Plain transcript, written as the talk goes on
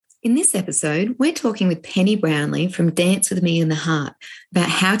In this episode, we're talking with Penny Brownlee from Dance With Me in the Heart about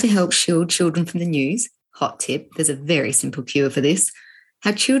how to help shield children from the news. Hot tip, there's a very simple cure for this.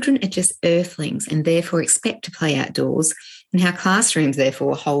 How children are just earthlings and therefore expect to play outdoors, and how classrooms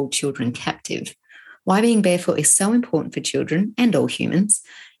therefore hold children captive. Why being barefoot is so important for children and all humans.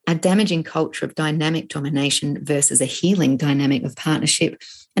 Our damaging culture of dynamic domination versus a healing dynamic of partnership,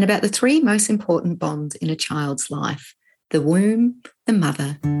 and about the three most important bonds in a child's life: the womb, the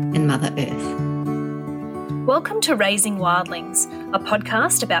mother, and Mother Earth. Welcome to Raising Wildlings, a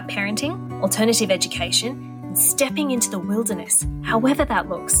podcast about parenting, alternative education, and stepping into the wilderness, however that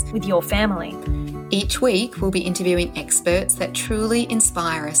looks, with your family. Each week, we'll be interviewing experts that truly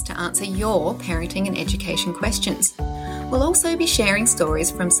inspire us to answer your parenting and education questions. We'll also be sharing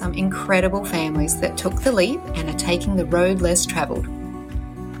stories from some incredible families that took the leap and are taking the road less travelled.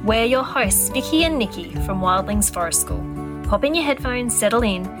 We're your hosts, Vicky and Nikki from Wildlings Forest School. Pop in your headphones, settle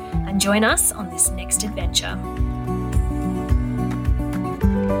in, and join us on this next adventure.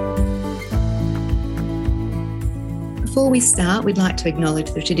 Before we start, we'd like to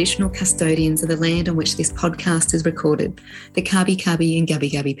acknowledge the traditional custodians of the land on which this podcast is recorded, the Kabi Kabi and Gubbi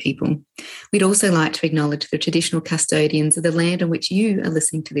Gubbi people. We'd also like to acknowledge the traditional custodians of the land on which you are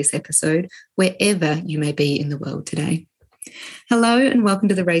listening to this episode, wherever you may be in the world today. Hello and welcome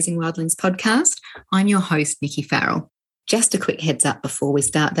to the Raising Wildlings podcast. I'm your host, Nikki Farrell. Just a quick heads up before we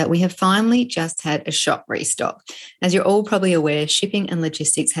start that we have finally just had a shop restock. As you're all probably aware, shipping and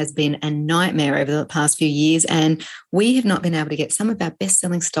logistics has been a nightmare over the past few years, and we have not been able to get some of our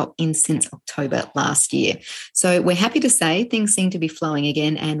best-selling stock in since October last year. So we're happy to say things seem to be flowing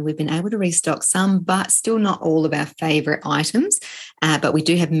again, and we've been able to restock some, but still not all of our favourite items. But we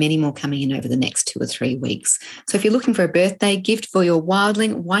do have many more coming in over the next 2 or 3 weeks. So if you're looking for a birthday gift for your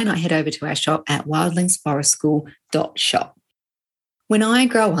wildling, why not head over to our shop at wildlingsforestschool.shop. When I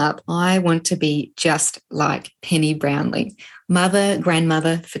grow up, I want to be just like Penny Brownlee, mother,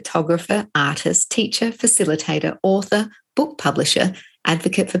 grandmother, photographer, artist, teacher, facilitator, author, book publisher,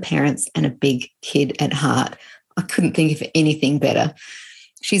 advocate for parents, and a big kid at heart. I couldn't think of anything better.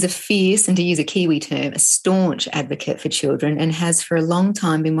 She's a fierce, and to use a Kiwi term, a staunch advocate for children, and has for a long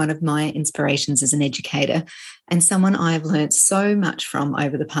time been one of my inspirations as an educator and someone I've learned so much from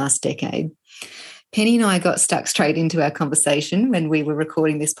over the past decade. Penny and I got stuck straight into our conversation when we were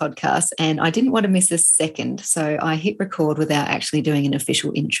recording this podcast, and I didn't want to miss a second, so I hit record without actually doing an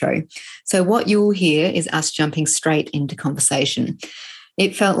official intro. So what you'll hear is us jumping straight into conversation.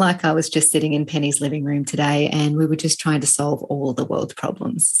 It felt like I was just sitting in Penny's living room today and we were just trying to solve all the world's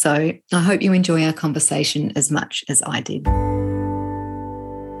problems. So I hope you enjoy our conversation as much as I did.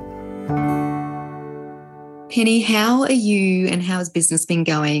 Penny, how are you and how has business been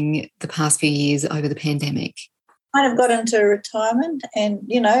going the past few years over the pandemic? I kind of got into retirement and,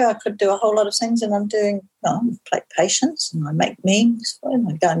 I could do a whole lot of things, and I'm doing, play patience, and I make memes and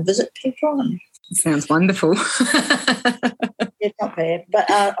I go and visit people. And sounds wonderful. It's not bad, but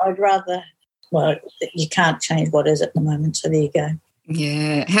I'd rather, you can't change what is at the moment, so there you go.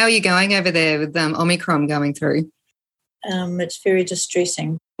 Yeah. How are you going over there with Omicron going through? It's very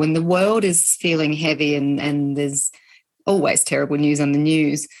distressing. When the world is feeling heavy and there's always terrible news on the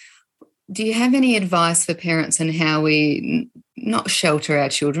news, do you have any advice for parents on how we not shelter our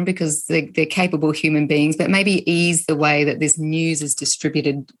children because they're capable human beings, but maybe ease the way that this news is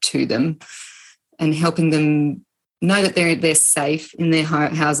distributed to them and helping them know that they're safe in their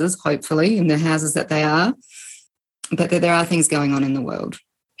houses, hopefully, in the houses that they are, but that there are things going on in the world?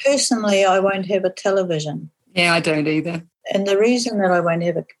 Personally, I won't have a television. Yeah, I don't either. And the reason that I won't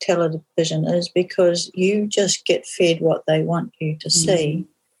have a television is because you just get fed what they want you to see.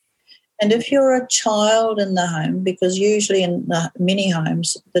 And if you're a child in the home, because usually in many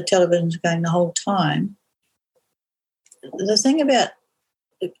homes the television's going the whole time, the thing about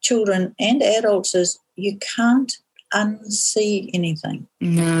children and adults is you can't unsee anything.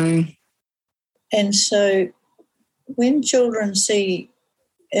 No. And so when children see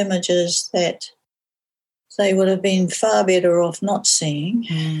images that they would have been far better off not seeing,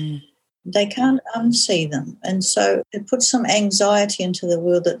 they can't unsee them. And so it puts some anxiety into the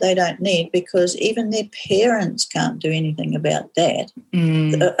world that they don't need, because even their parents can't do anything about that,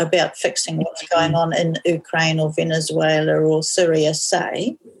 about fixing what's going on in Ukraine or Venezuela or Syria,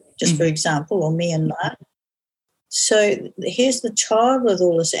 say, just for example, or Myanmar. So here's the child with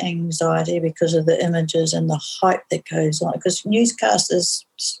all this anxiety because of the images and the hype that goes on, because newscasters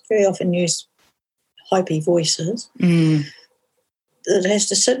very often use hypey voices. That has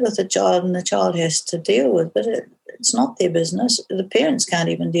to sit with the child and the child has to deal with, but it's not their business. The parents can't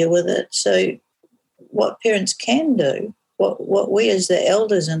even deal with it. So what parents can do, what we as the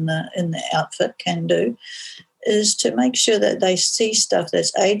elders in the outfit can do is to make sure that they see stuff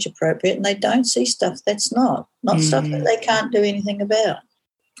that's age appropriate and they don't see stuff that's not stuff that they can't do anything about.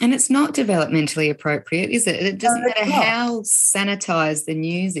 And it's not developmentally appropriate, is it? It doesn't matter how sanitized the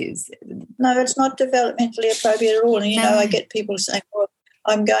news is. No, it's not developmentally appropriate at all. And, you know, I get people saying, well,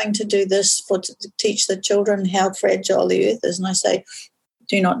 I'm going to do this to teach the children how fragile the earth is. And I say,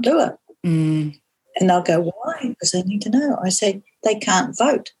 do not do it. And they'll go, why? Because they need to know. I say, they can't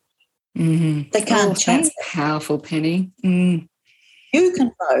vote. They can't change. That's powerful, Penny. You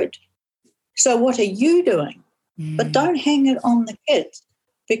can vote. So what are you doing? But don't hang it on the kids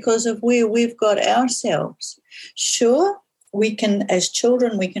because of where we've got ourselves. Sure, we can, as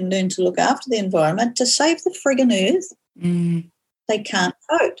children, we can learn to look after the environment to save the friggin' earth. They can't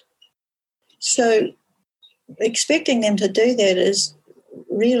vote. So expecting them to do that is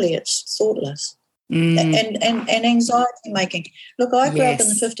really, it's thoughtless. And anxiety making. Look, I grew up in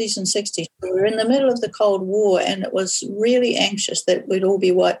the 50s and 60s. We were in the middle of the Cold War and it was really anxious that we'd all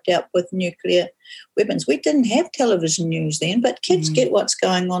be wiped out with nuclear weapons. We didn't have television news then, but kids get what's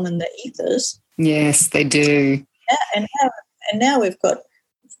going on in the ethers. Yes, they do. And now we've got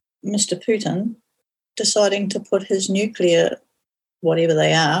Mr. Putin deciding to put his nuclear, whatever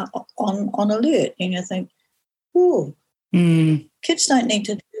they are, on alert. And you think, ooh, kids don't need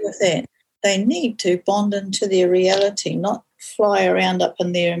to deal with that. They need to bond into their reality, not fly around up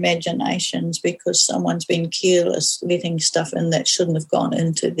in their imaginations because someone's been careless letting stuff in that shouldn't have gone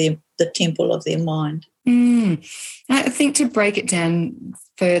into the temple of their mind. I think to break it down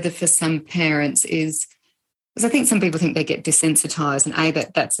further for some parents is, because I think some people think they get desensitized, and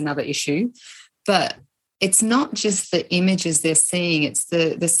that's another issue, but it's not just the images they're seeing, it's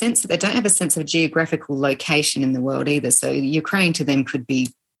the sense that they don't have a sense of geographical location in the world either. So Ukraine to them could be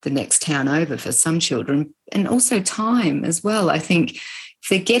the next town over for some children, and also time as well. I think if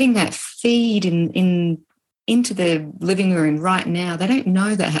they're getting that feed into the living room right now, they don't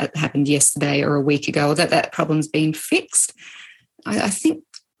know that happened yesterday or a week ago, or that problem's been fixed. I think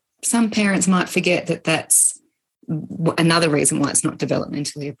some parents might forget that that's another reason why it's not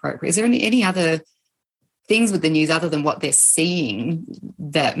developmentally appropriate. Is there any other things with the news other than what they're seeing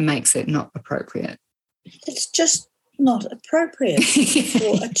that makes it not appropriate? It's just not appropriate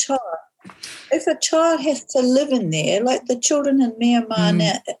for a child. If a child has to live in there, like the children in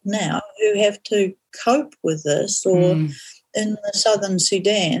Myanmar now who have to cope with this, or in the southern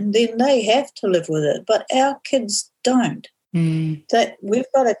Sudan, then they have to live with it. But our kids don't. That we've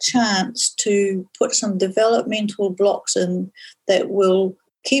got a chance to put some developmental blocks in that will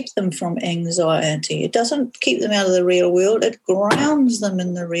keep them from anxiety. It doesn't keep them out of the real world. It grounds them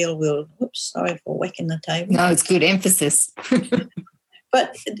in the real world. Oops, sorry for whacking the table. No, it's good emphasis.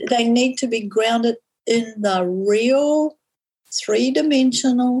 But they need to be grounded in the real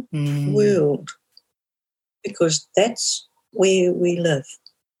three-dimensional world, because that's where we live.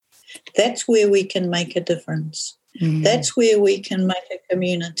 That's where we can make a difference. That's where we can make a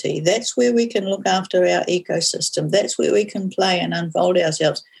community. That's where we can look after our ecosystem. That's where we can play and unfold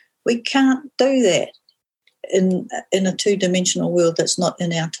ourselves. We can't do that in a two-dimensional world that's not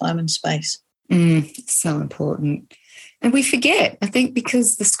in our time and space. So important. And we forget, I think,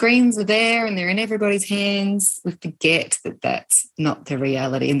 because the screens are there and they're in everybody's hands, we forget that that's not the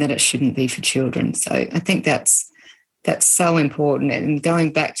reality and that it shouldn't be for children. So I think that's so important. And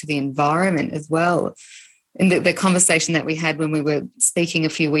going back to the environment as well, and the conversation that we had when we were speaking a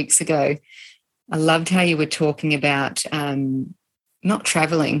few weeks ago, I loved how you were talking about not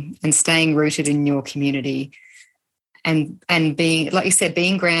travelling and staying rooted in your community and being, like you said,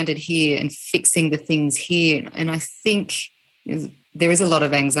 being grounded here and fixing the things here. And I think there is a lot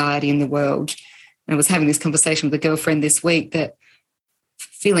of anxiety in the world. And I was having this conversation with a girlfriend this week that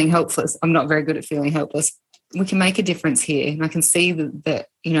feeling helpless, I'm not very good at feeling helpless. We can make a difference here. And I can see that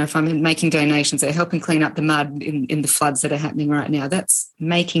you know, if I'm making donations or helping clean up the mud in the floods that are happening right now, that's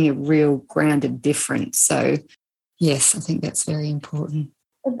making a real grounded difference. So, yes, I think that's very important.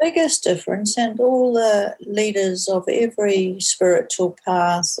 The biggest difference, and all the leaders of every spiritual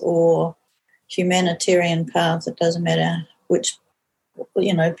path or humanitarian path, it doesn't matter which,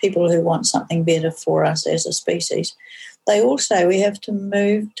 you know, people who want something better for us as a species, they all say we have to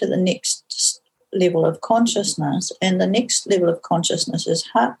move to the next level of consciousness, and the next level of consciousness is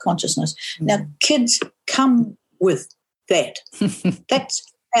heart consciousness. Now, kids come with that.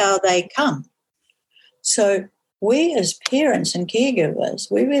 That's how they come. So we as parents and caregivers,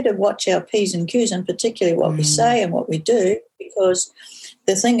 we better watch our P's and Q's, and particularly what we say and what we do, because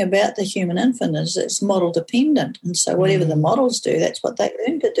the thing about the human infant is it's model dependent. And so whatever the models do, that's what they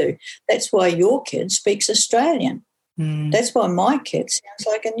learn to do. That's why your kid speaks Australian. That's why my kid sounds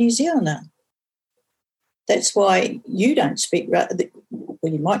like a New Zealander. That's why you don't speak, well,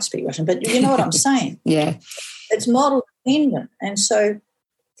 you might speak Russian, but you know what I'm saying. Yeah. It's model dependent. And so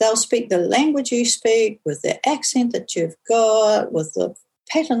they'll speak the language you speak with the accent that you've got, with the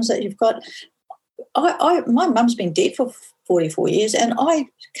patterns that you've got. My mum's been dead for 44 years, and I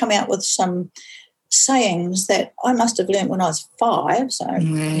come out with some sayings that I must have learned when I was 5, so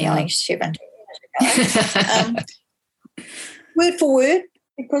nearly 17 years ago. Word for word,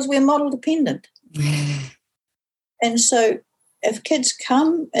 because we're model dependent. And so if kids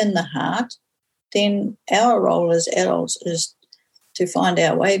come in the heart, then our role as adults is to find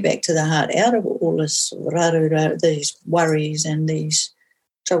our way back to the heart out of all this these worries and these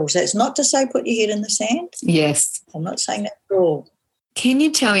troubles. That's not to say put your head in the sand. Yes. I'm not saying that at all. Can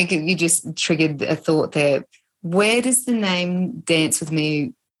you tell me, you just triggered a thought there, where does the name Dance With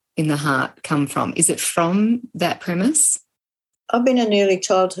Me in the Heart come from? Is it from that premise? I've been in early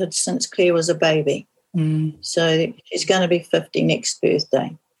childhood since Claire was a baby. So she's going to be 50 next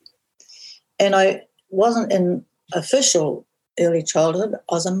birthday. And I wasn't in official early childhood.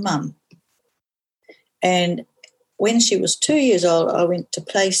 I was a mum. And when she was 2 years old, I went to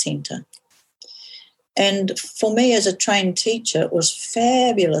play centre. And for me as a trained teacher, it was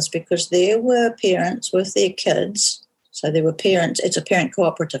fabulous because there were parents with their kids. So there were parents. It's a parent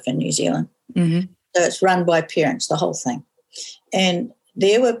cooperative in New Zealand. So it's run by parents, the whole thing. And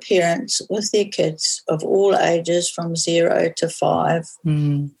there were parents with their kids of all ages from 0 to 5,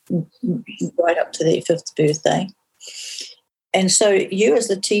 right up to their 5th birthday. And so you as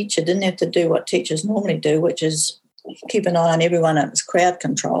the teacher didn't have to do what teachers normally do, which is keep an eye on everyone and it's crowd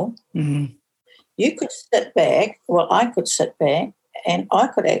control. You could sit back, I could sit back and I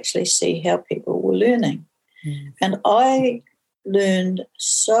could actually see how people were learning. And I learned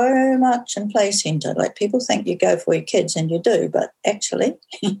so much in play centre. Like people think you go for your kids and you do, but actually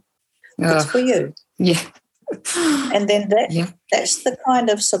it's for you. Yeah. And then that's the kind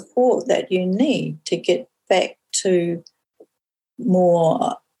of support that you need to get back to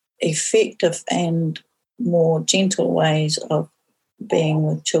more effective and more gentle ways of being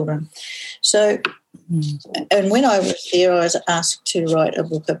with children. So, and when I was there, I was asked to write a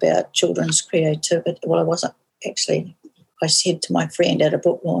book about children's creativity. Well, I wasn't actually. I said to my friend at a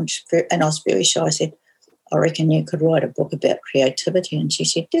book launch, and I was very shy, I said, I reckon you could write a book about creativity. And she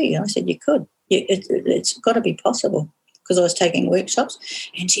said, do you? I said, you could. It's got to be possible, because I was taking workshops.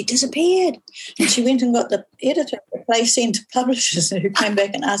 And she disappeared. And she went and got the editor of Play Centre Publishers, who came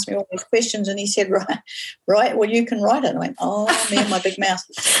back and asked me all these questions. And he said, right, well, you can write it. And I went, oh, me and my big mouth.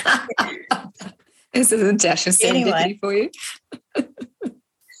 This isn't Dasha serendipity for you.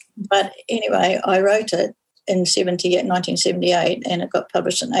 But anyway, I wrote it in 1978, and it got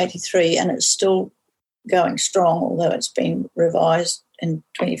published in 83, and it's still going strong, although it's been revised in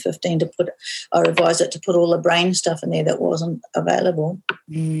 2015 I revised it to put all the brain stuff in there that wasn't available.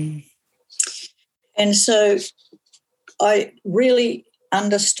 And so I really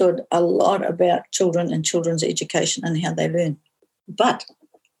understood a lot about children and children's education and how they learn, but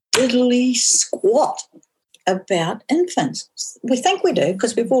diddly squat about infants. We think we do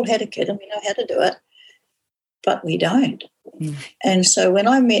because we've all had a kid and we know how to do it, but we don't. And so when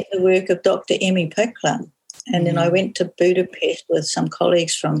I met the work of Dr. Emmy Pickler, and then I went to Budapest with some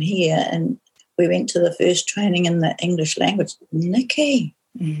colleagues from here, and we went to the first training in the English language. Nikki,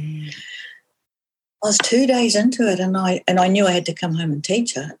 I was 2 days into it, and I knew I had to come home and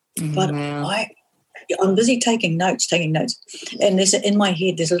teach it, but I'm busy taking notes. And there's in my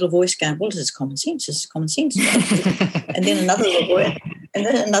head, there's a little voice going, well, this is common sense. And then another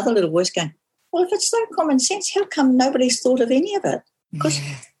little voice going, well, if it's so common sense, how come nobody's thought of any of it? Because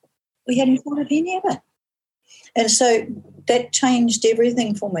we hadn't thought of any of it. And so that changed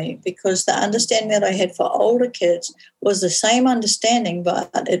everything for me, because the understanding that I had for older kids was the same understanding, but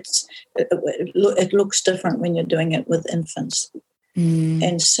it looks different when you're doing it with infants.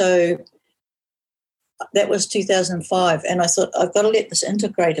 And so that was 2005, and I thought, I've got to let this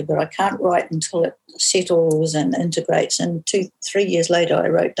integrate a bit. I can't write until it settles and integrates. And 2-3 years later, I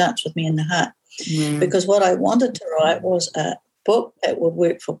wrote Dance With Me in the Heart, because what I wanted to write was a book that would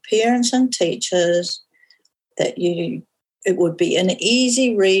work for parents and teachers, that it would be an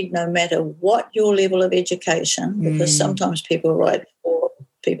easy read no matter what your level of education, because sometimes people write for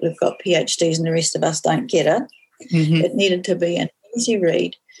people who've got PhDs and the rest of us don't get it. It needed to be an easy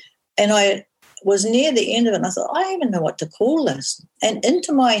read. And I was near the end of it, and I thought, I don't even know what to call this. And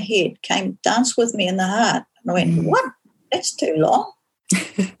into my head came Dance With Me in the Heart. And I went, what? That's too long.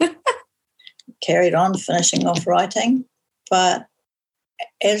 Carried on finishing off writing. But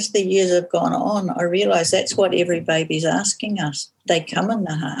as the years have gone on, I realise that's what every baby's asking us. They come in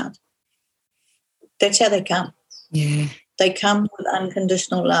the heart. That's how they come. Yeah. They come with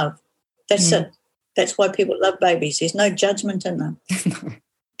unconditional love. That's it. That's why people love babies. There's no judgment in them.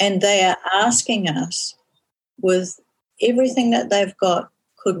 And they are asking us with everything that they've got,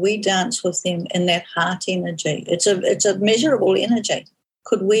 could we dance with them in that heart energy? It's a measurable energy.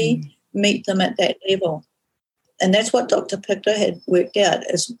 Could we meet them at that level? And that's what Dr. Pickler had worked out,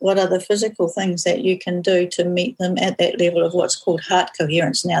 is what are the physical things that you can do to meet them at that level of what's called heart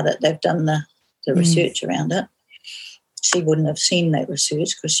coherence, now that they've done the research around it. She wouldn't have seen that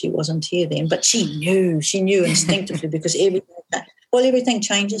research because she wasn't here then, but she knew instinctively because everything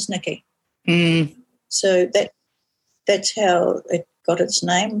changes, Nikki. So that's how it got its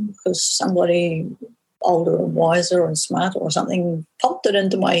name, because somebody older and wiser and smarter or something popped it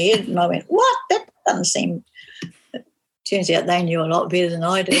into my head, and I went, what? That doesn't seem... Turns out they knew a lot better than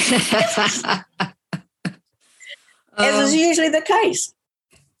I did. As is usually the case.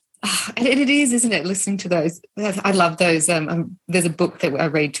 And it is, isn't it, listening to those? I love those. There's a book that I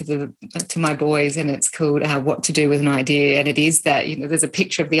read to my boys, and it's called What to Do with an Idea. And it is that, there's a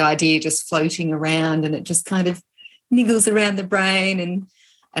picture of the idea just floating around, and it just kind of niggles around the brain,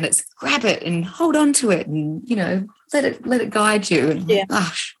 and it's grab it and hold on to it, and, let it guide you. And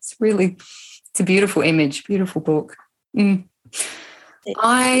gosh, it's a beautiful image, beautiful book.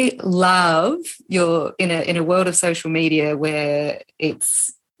 I love your in a world of social media where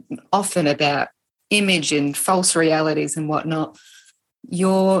it's often about image and false realities and whatnot.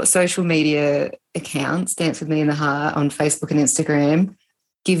 Your social media accounts, Dance With Me in the Heart on Facebook and Instagram,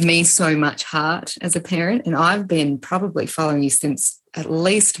 give me so much heart as a parent. And I've been probably following you since at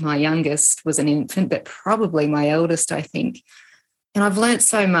least my youngest was an infant, but probably my eldest, I think. And I've learnt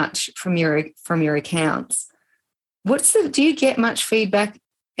so much from your accounts. Do you get much feedback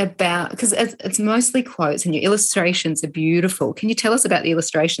about, because it's mostly quotes and your illustrations are beautiful. Can you tell us about the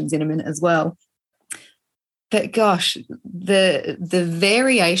illustrations in a minute as well? But gosh, the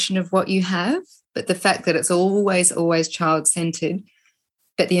variation of what you have, but the fact that it's always child-centered,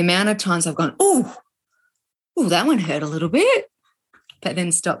 but the amount of times I've gone, oh, that one hurt a little bit, but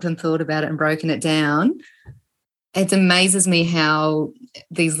then stopped and thought about it and broken it down. It amazes me how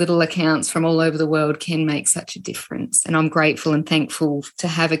these little accounts from all over the world can make such a difference. And I'm grateful and thankful to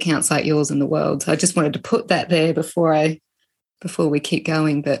have accounts like yours in the world. So I just wanted to put that there before we keep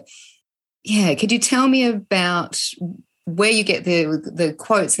going. But yeah, could you tell me about where you get the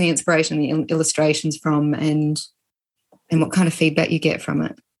quotes and the inspiration, the illustrations from, and what kind of feedback you get from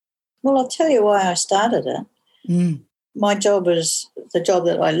it? Well, I'll tell you why I started it. My job the job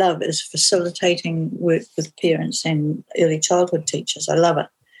that I love is facilitating work with parents and early childhood teachers. I love it.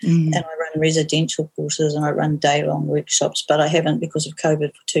 And I run residential courses and I run day-long workshops, but I haven't because of COVID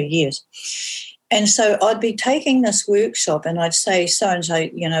for 2 years. And so I'd be taking this workshop and I'd say so-and-so,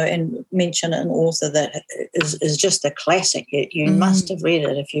 and mention an author that is just a classic. You must have read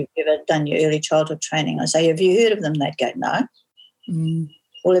it if you've ever done your early childhood training. I say, have you heard of them? They'd go, no.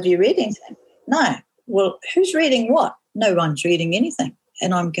 Well, have you read anything? No. Well, who's reading what? No one's reading anything.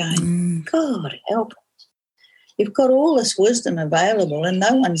 And I'm going, God help us. You've got all this wisdom available and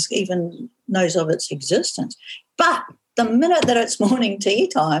no one's even knows of its existence. But the minute that it's morning tea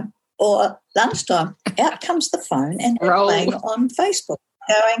time or lunchtime, out comes the phone and they're playing on Facebook.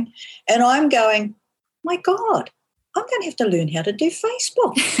 I'm going, my God, I'm going to have to learn how to do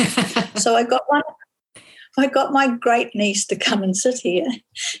Facebook. So I got my great niece to come and sit here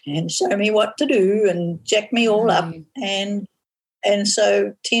and show me what to do and jack me all up. And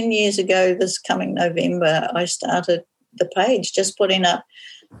so 10 years ago, this coming November, I started the page just putting up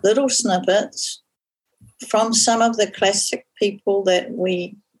little snippets from some of the classic people that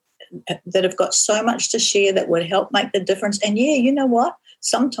have got so much to share that would help make the difference. And, you know what?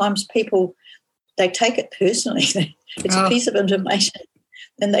 Sometimes people, they take it personally. It's a piece of information.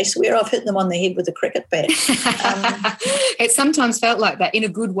 And they swear I've hit them on the head with a cricket bat. It sometimes felt like that in a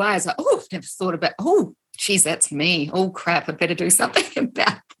good way. It's like, I've never thought about, geez, that's me. Oh, crap, I better do something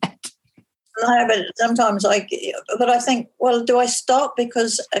about that. No, but sometimes I think, well, do I stop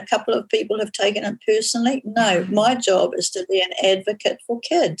because a couple of people have taken it personally? No, my job is to be an advocate for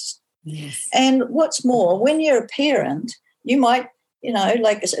kids. Yes. And what's more, when you're a parent, you might,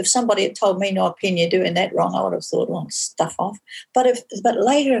 like if somebody had told me, no, Pen, you're doing that wrong, I would have thought, well, stuff off. But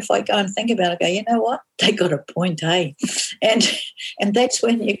later, if I go and think about it, I go, you know what? They got a point, eh? And that's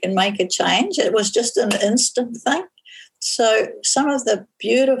when you can make a change. It was just an instant thing. So some of the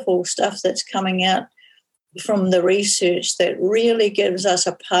beautiful stuff that's coming out from the research that really gives us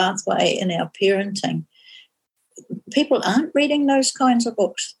a pathway in our parenting, people aren't reading those kinds of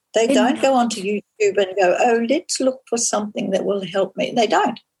books. They don't go onto YouTube and go, oh, let's look for something that will help me. They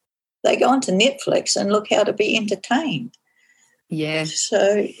don't. They go onto Netflix and look how to be entertained. Yeah.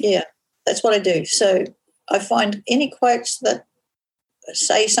 So, yeah, that's what I do. So I find any quotes that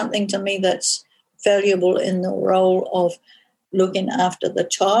say something to me that's valuable in the role of looking after the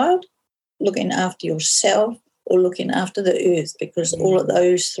child, looking after yourself, or looking after the earth, because all of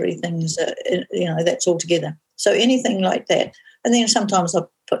those three things, that's all together. So anything like that. And then sometimes I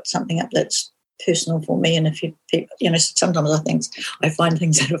put something up that's personal for me, and if you people, sometimes I find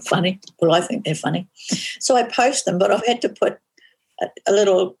things that are funny. Well, I think they're funny. So I post them, but I've had to put a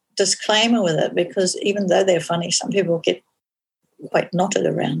little disclaimer with it, because even though they're funny, some people get quite knotted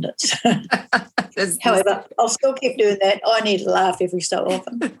around it. So, however, I'll still keep doing that. I need to laugh every so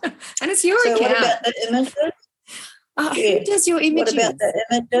often. And it's your account. What about the images? Who does your images? What about the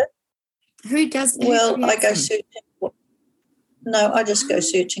images? Who does? Well, I go searching. I just go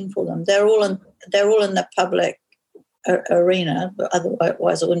searching for them. They're all in the public arena, but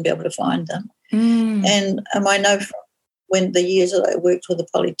otherwise I wouldn't be able to find them. And I know from when the years that I worked with the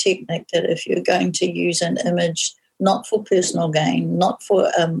Polytechnic that if you're going to use an image not for personal gain, not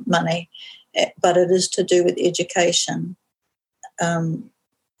for money, but it is to do with education, and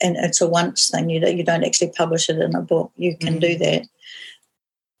it's a once thing. You don't actually publish it in a book. You can do that.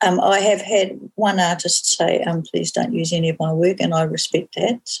 I have had one artist say, please don't use any of my work, and I respect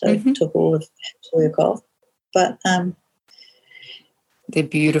that. So I took all of his work off. But they're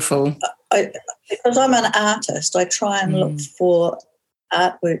beautiful. Because I'm an artist, I try and look for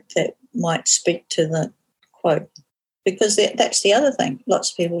artwork that might speak to the quote, because that's the other thing.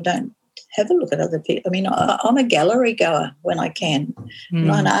 Lots of people don't have a look at other people. I mean, I'm a gallery goer when I can. I'm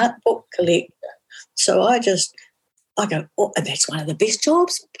an art book collector. So I go, oh, that's one of the best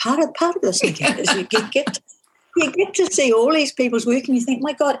jobs. Part of this weekend is you get to see all these people's work, and you think,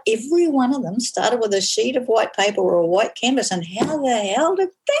 my God, every one of them started with a sheet of white paper or a white canvas, and how the hell did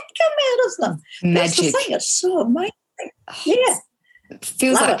that come out of them? Magic. That's the thing. It's so amazing. Yeah. It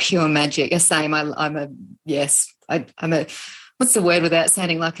feels Love like it. pure magic. Same. I'm a what's the word without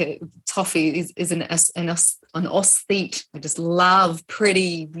sounding like a toffee is an aesthete. I just love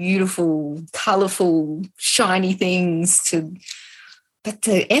pretty, beautiful, colourful, shiny things but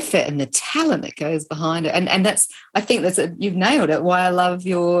the effort and the talent that goes behind it. And that's, I think you've nailed it. Why I love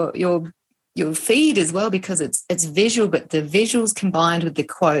your feed as well, because it's visual, but the visuals combined with the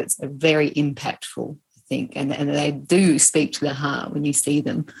quotes are very impactful, I think, and they do speak to the heart when you see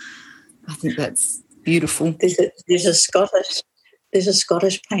them. I think that's beautiful. There's a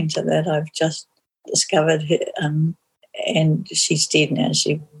Scottish painter that I've just discovered, and she's dead now.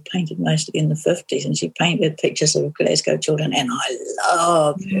 She painted mostly in the 50s, and she painted pictures of Glasgow children, and I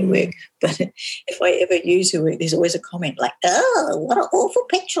love her work. But if I ever use her work, there's always a comment like, oh, what an awful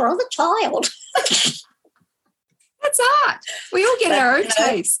picture of a child. That's art. We all get our own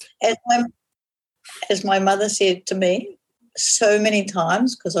taste. As my mother said to me so many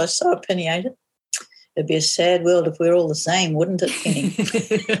times, because I was so opinionated, it'd be a sad world if we're all the same, wouldn't it, Penny?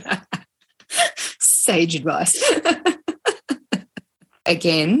 Sage advice.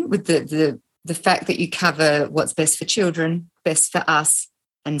 Again, with the fact that you cover what's best for children, best for us,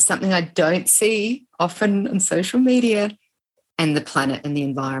 and something I don't see often on social media, and the planet and the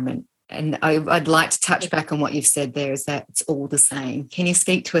environment. And I'd like to touch back on what you've said there, is that it's all the same. Can you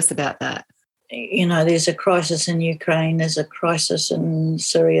speak to us about that? There's a crisis in Ukraine, there's a crisis in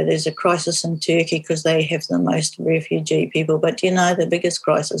Syria, there's a crisis in Turkey because they have the most refugee people. But the biggest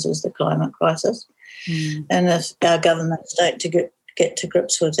crisis is the climate crisis. And if our government state to get to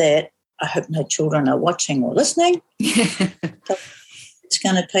grips with that, I hope no children are watching or listening. It's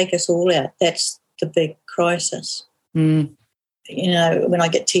going to take us all out. That's the big crisis. When I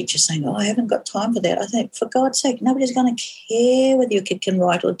get teachers saying, I haven't got time for that, I think, for God's sake, nobody's going to care whether your kid can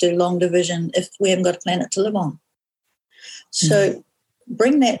write or do long division if we haven't got a planet to live on. So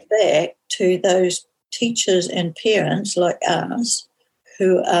bring that back to those teachers and parents like us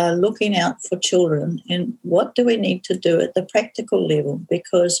who are looking out for children, and what do we need to do at the practical level?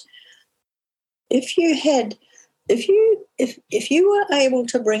 Because if you were able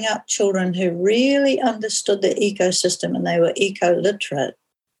to bring up children who really understood the ecosystem and they were eco-literate,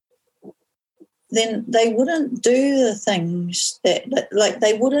 then they wouldn't do the things like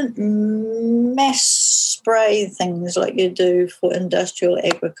they wouldn't mass spray things like you do for industrial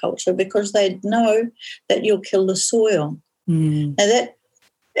agriculture, because they'd know that you'll kill the soil. Now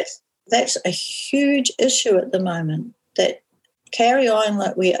that's a huge issue at the moment, that carry on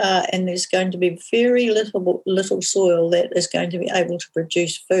like we are, and there's going to be very little soil that is going to be able to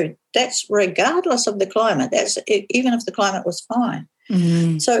produce food. That's regardless of the climate. That's even if the climate was fine.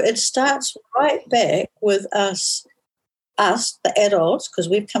 Mm-hmm. So it starts right back with us, the adults, because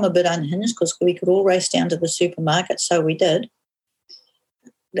we've come a bit unhinged because we could all race down to the supermarket, so we did.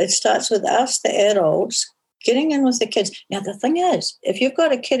 It starts with us, the adults, getting in with the kids. Now, the thing is, if you've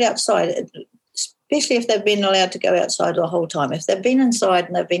got a kid outside, especially if they've been allowed to go outside the whole time, if they've been inside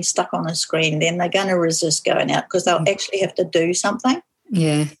and they've been stuck on a screen, then they're going to resist going out because they'll actually have to do something.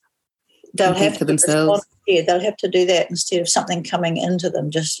 Yeah. They'll have for themselves. They'll have to do that instead of something coming into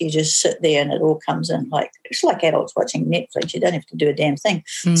them. You just sit there and it all comes in. It's like adults watching Netflix. You don't have to do a damn thing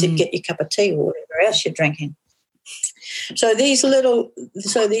except get your cup of tea or whatever else you're drinking. So these little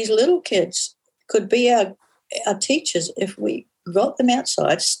kids could be our teachers if we got them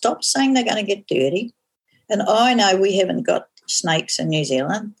outside, stopped saying they're going to get dirty. And I know we haven't got snakes in New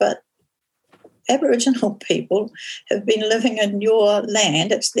Zealand, but Aboriginal people have been living in your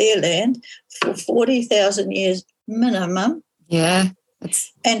land, it's their land, for 40,000 years minimum. Yeah.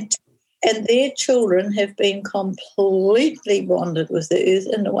 And their children have been completely bonded with the earth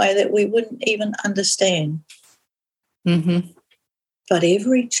in a way that we wouldn't even understand. Mm-hmm. But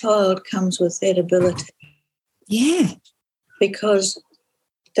every child comes with that ability. Yeah. Because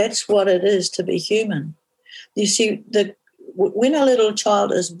that's what it is to be human. You see, when a little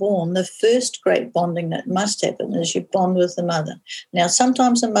child is born, the first great bonding that must happen is you bond with the mother. Now,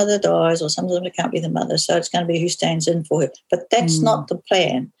 sometimes the mother dies or sometimes it can't be the mother, so it's going to be who stands in for her. But that's not the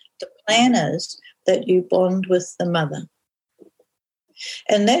plan. The plan is that you bond with the mother.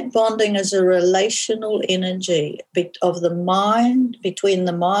 And that bonding is a relational energy of the mind, between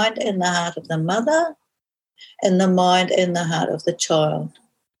the mind and the heart of the mother and the mind and the heart of the child.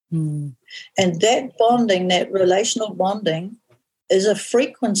 Mm. And that bonding, that relational bonding, is a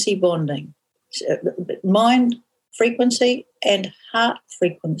frequency bonding. Mind frequency and heart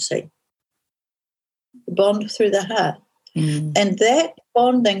frequency. Bond through the heart. Mm. And that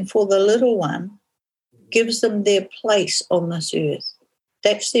bonding for the little one gives them their place on this earth.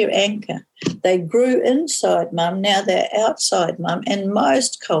 That's their anchor. They grew inside mum, now they're outside mum. And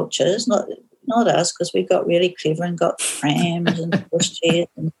most cultures, not us, because we got really clever and got trams and pushchairs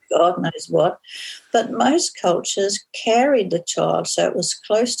and God knows what, but most cultures carried the child so it was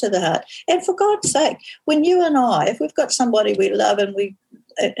close to the heart. And for God's sake, when you and I, if we've got somebody we love and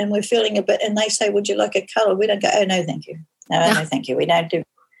we're feeling a bit, and they say, would you like a cuddle? We don't go, oh, no, thank you. No, thank you. We don't do.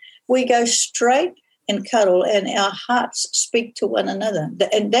 We go straight and cuddle, and our hearts speak to one another.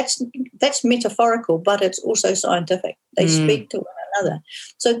 And that's metaphorical, but it's also scientific. They speak to one another.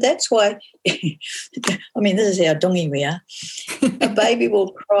 So that's why, I mean, this is how dungy we are. A baby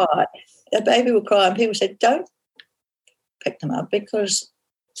will cry. And people say, don't pick them up because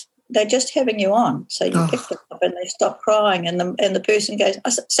they're just having you on. So you pick them up and they stop crying, and the person goes,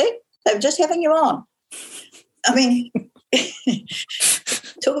 I said, see, they were just having you on. I mean,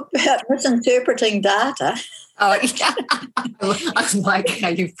 talk about misinterpreting data. Oh, yeah. I like how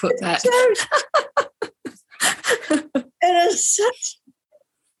you put that. It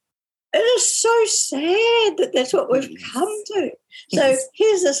is so sad that that's what we've come to. So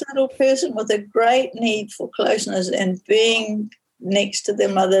here's this little person with a great need for closeness and being next to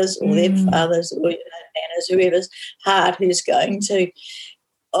their mothers or their fathers or nanas, whoever's heart, who's going to,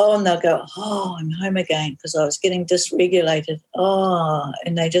 and they'll go, I'm home again because I was getting dysregulated.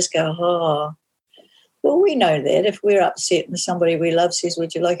 And they just go, Well, we know that if we're upset and somebody we love says,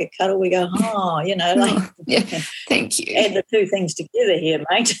 would you like a cuddle? We go, yeah, thank you. Add the two things together here,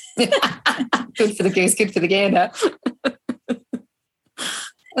 mate. Good for the goose, good for the gander.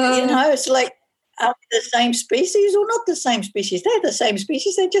 It's like, are we the same species or not the same species? They're the same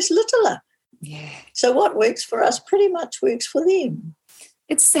species, they're just littler. Yeah. So what works for us pretty much works for them.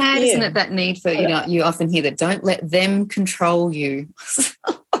 It's sad, isn't it, that need for, you often hear that, don't let them control you.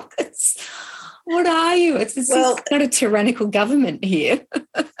 What are you? It's not a tyrannical government here.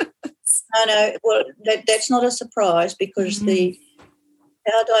 No. Well, that's not a surprise because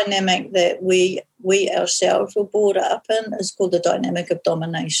our dynamic that we ourselves were brought up in is called the dynamic of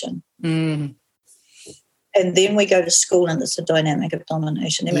domination. Mm. And then we go to school and it's the dynamic of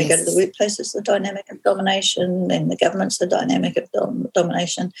domination. Then we go to the workplace, it's the dynamic of domination. Then the government's the dynamic of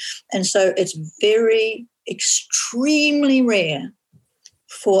domination. And so it's very extremely rare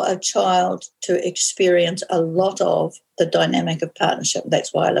for a child to experience a lot of the dynamic of partnership.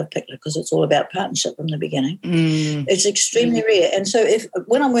 That's why I love Pickler, because it's all about partnership from the beginning. It's extremely rare. And so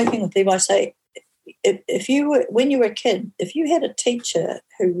when I'm working with them, I say, if you were, when you were a kid, if you had a teacher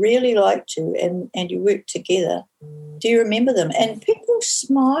who really liked you and you worked together, do you remember them? And people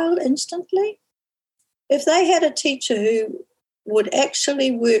smiled instantly. If they had a teacher who would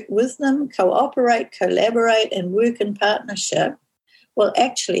actually work with them, cooperate, collaborate, and work in partnership, well,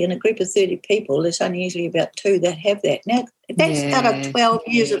 actually, in a group of 30 people, there's only usually about 2 that have that. Now, that's out of 12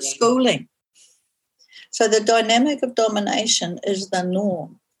 years of schooling. So the dynamic of domination is the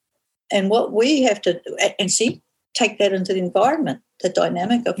norm. And what we have to do, and see, take that into the environment. The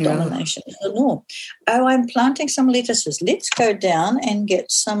dynamic of domination is the norm. Oh, I'm planting some lettuces. Let's go down and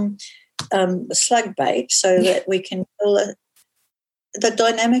get some slug bait so that we can kill the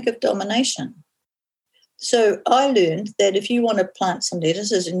dynamic of domination. So I learned that if you want to plant some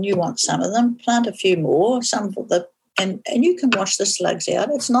lettuces and you want some of them, plant a few more, some for the and you can wash the slugs out.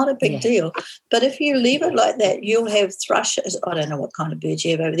 It's not a big deal. But if you leave it like that, you'll have thrushes. I don't know what kind of birds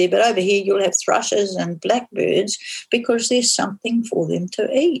you have over there, but over here you'll have thrushes and blackbirds because there's something for them to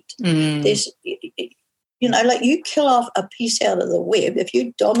eat. There's, like you kill off a piece out of the web. If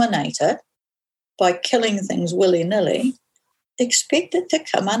you dominate it by killing things willy-nilly, expect it to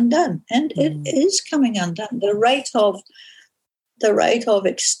come undone. And it is coming undone. The rate of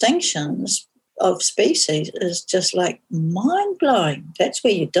extinctions of species is just like mind-blowing. That's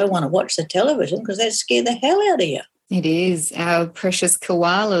where you don't want to watch the television because they scare the hell out of you. It is. Our precious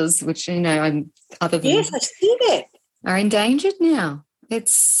koalas, which, other than... Yes, I see that. Are endangered now.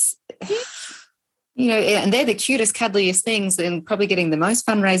 It's, and they're the cutest, cuddliest things and probably getting the most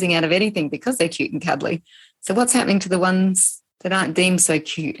fundraising out of anything because they're cute and cuddly. So what's happening to the ones that aren't deemed so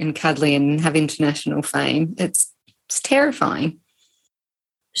cute and cuddly and have international fame? It's terrifying.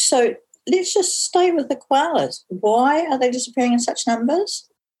 So let's just stay with the koalas. Why are they disappearing in such numbers?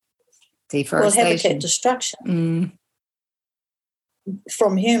 Deforestation. Well, habitat destruction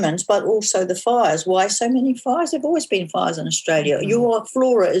from humans, but also the fires. Why so many fires? There have always been fires in Australia. Your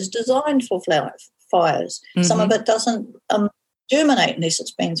flora is designed for fires. Some of it doesn't germinate unless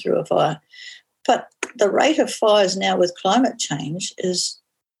it's been through a fire. But the rate of fires now with climate change it's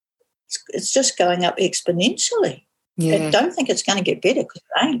just going up exponentially. I don't think it's going to get better because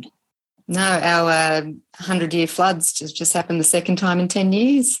it ain't. No, our 100-year floods just happened the second time in 10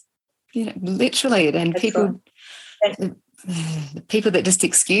 years. Literally. And That's people, right. the people that just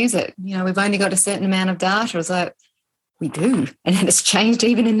excuse it, we've only got a certain amount of data. It's like, we do. And then it's changed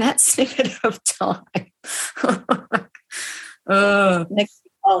even in that snippet of time. Next,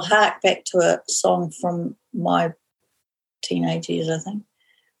 I'll hark back to a song from my teenage years, I think.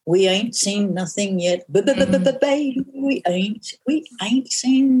 We ain't seen nothing yet. Baby, we ain't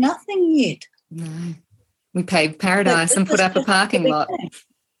seen nothing yet. No. We paved paradise and put up a parking lot.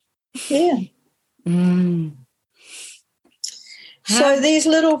 Yeah. So these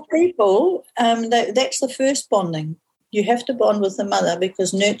little people, that's the first bonding. You have to bond with the mother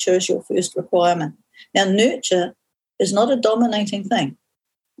because nurture is your first requirement. Now, nurture is not a dominating thing.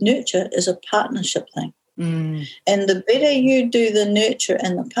 Nurture is a partnership thing. And the better you do the nurture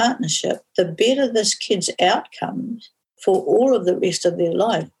and the partnership, the better this kid's outcomes for all of the rest of their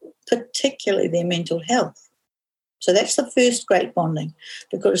life, particularly their mental health. So that's the first great bonding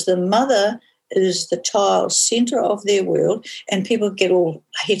because the mother is the child's centre of their world, and people get all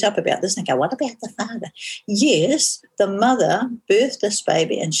het up about this and go, what about the father? Yes, the mother birthed this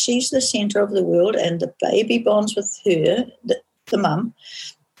baby and she's the centre of the world and the baby bonds with her, the mum.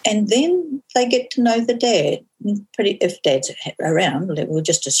 And then they get to know the dad, if dad's around, we'll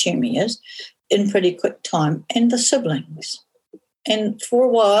just assume he is, in pretty quick time, and the siblings. And for a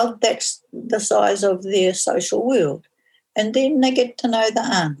while, that's the size of their social world. And then they get to know the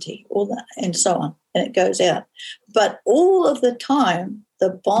auntie and so on, and it goes out. But all of the time, the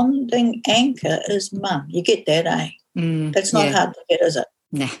bonding anchor is mum. You get that, eh? That's not hard to get, is it?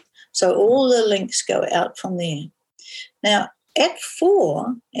 Nah. So all the links go out from there. Now, at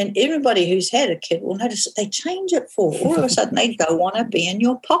 4, and everybody who's had a kid will notice that they change at 4. All of a sudden, they don't want to be in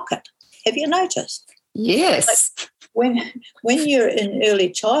your pocket. Have you noticed? Yes. Like when you're in early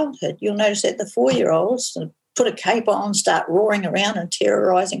childhood, you'll notice that the 4-year-olds put a cape on, start roaring around and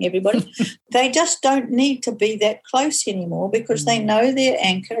terrorising everybody. They just don't need to be that close anymore because they know their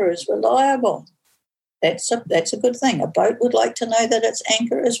anchor is reliable. That's a good thing. A boat would like to know that its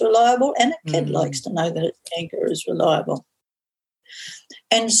anchor is reliable, and a kid likes to know that its anchor is reliable.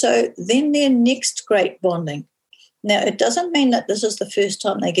 And so then their next great bonding. Now, it doesn't mean that this is the first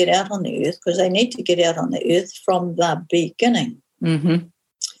time they get out on the earth because they need to get out on the earth from the beginning.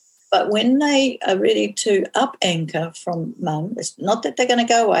 But when they are ready to up anchor from mum, it's not that they're going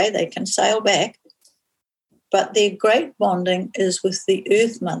to go away, they can sail back, but their great bonding is with the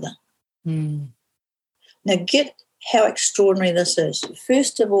earth mother. Now get how extraordinary this is.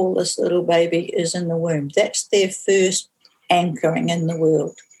 First of all, this little baby is in the womb. That's their first anchoring in the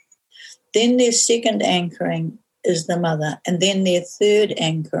world. Then their second anchoring is the mother, and then their third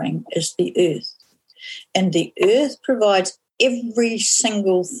anchoring is the earth. And the earth provides every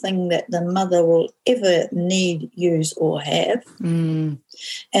single thing that the mother will ever need, use, or have. And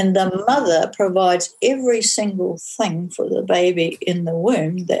the mother provides every single thing for the baby in the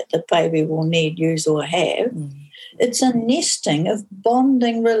womb that the baby will need, use, or have. It's a nesting of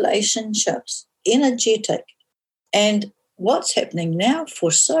bonding relationships, energetic. And what's happening now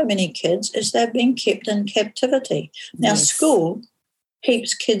for so many kids is they're being kept in captivity. Now, school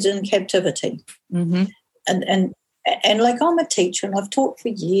keeps kids in captivity. And like I'm a teacher and I've taught for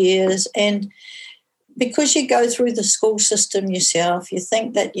years, and because you go through the school system yourself, you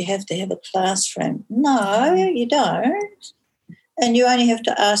think that you have to have a classroom. No, you don't. And you only have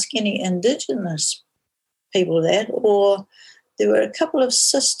to ask any Indigenous people that. Or there were a couple of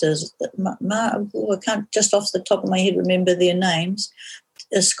sisters that I can't just off the top of my head remember their names,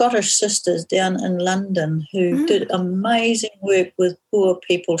 Scottish sisters down in London who did amazing work with poor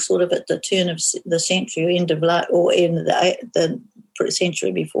people sort of at the turn of the century, end of the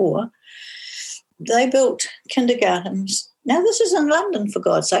century before. They built kindergartens. Now, this is in London, for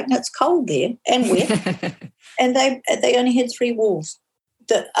God's sake, and it's cold there and wet, and they only had 3 walls.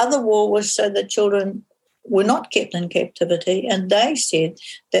 The other wall was so the children were not kept in captivity, and they said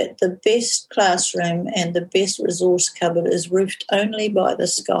that the best classroom and the best resource cupboard is roofed only by the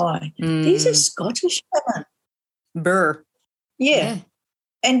sky. These are Scottish women. Brr. Yeah.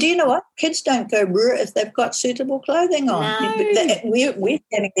 And do you know what? Kids don't go brr if they've got suitable clothing on. No. We're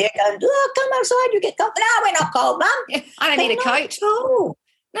standing there going, oh, come outside, you get cold. No, we're not cold, Mum. I don't need a coat. Cold.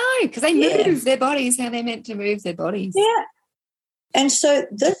 No, because they move their bodies how they're meant to move their bodies. Yeah. And so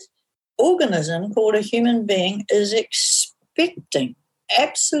this organism called a human being is expecting,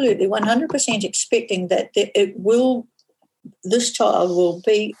 absolutely 100% expecting that this child will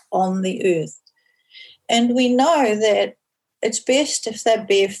be on the earth. And we know that it's best if they're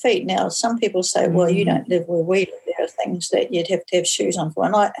bare feet. Now, some people say, well, you don't live where we live. There are things that you'd have to have shoes on for.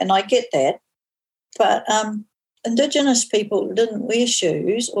 And I get that. But Indigenous people didn't wear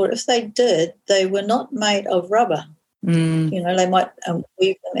shoes, or if they did, they were not made of rubber. You know, they might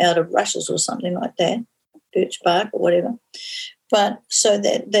weave them out of rushes or something like that, birch bark or whatever. But so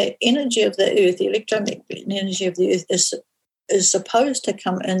that the energy of the earth, the electromagnetic energy of the earth is supposed to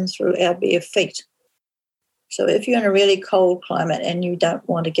come in through our bare feet. So if you're in a really cold climate and you don't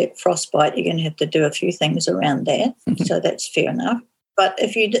want to get frostbite, you're going to have to do a few things around that. So that's fair enough. But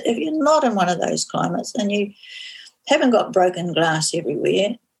if you're not in one of those climates and you haven't got broken glass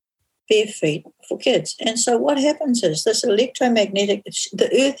everywhere, bare feet for kids. And so what happens is this electromagnetic, the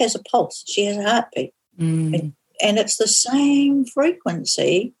earth has a pulse. She has a heartbeat. And it's the same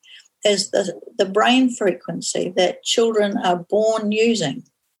frequency as the brain frequency that children are born using.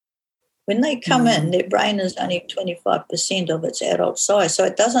 When they come in, their brain is only 25% of its adult size. So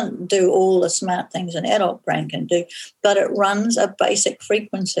it doesn't do all the smart things an adult brain can do, but it runs a basic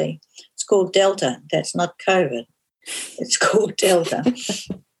frequency. It's called delta. That's not COVID. It's called delta.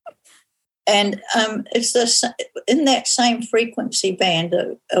 And it's in that same frequency band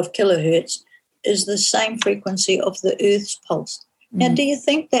of kilohertz is the same frequency of the Earth's pulse. Now, do you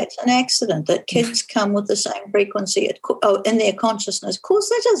think that's an accident that kids come with the same frequency in their consciousness? Of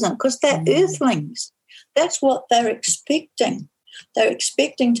course it isn't, because they're earthlings. That's what they're expecting. They're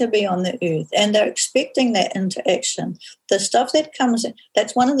expecting to be on the earth, and they're expecting that interaction. The stuff that comes in,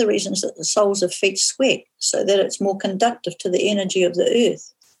 that's one of the reasons that the soles of feet sweat, so that it's more conductive to the energy of the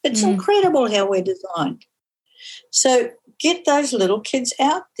earth. It's incredible how we're designed. So get those little kids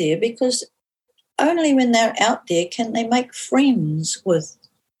out there, because only when they're out there can they make friends with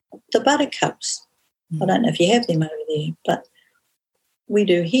the buttercups. I don't know if you have them over there, but we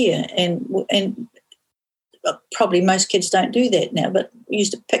do here. And probably most kids don't do that now, but we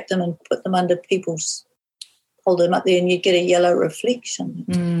used to pick them and put them under people's, hold them up there, and you'd get a yellow reflection.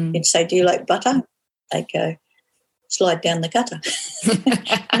 You'd say, do you like butter? They'd go, slide down the gutter.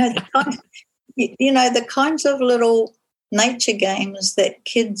 The kinds of little nature games that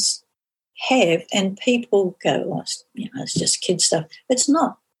kids have, and people go, well, it's just kid stuff. It's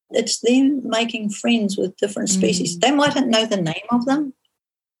not. It's them making friends with different species. They mightn't know the name of them.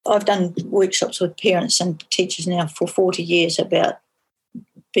 I've done workshops with parents and teachers now for 40 years about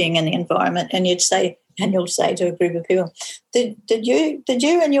being in the environment, and you'll say to a group of people, did you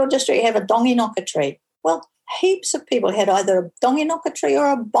in your district have a donginocka tree? Well, heaps of people had either a donginocka tree or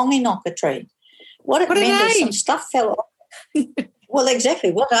a bonginocka tree. What it meant is some stuff fell off. Well,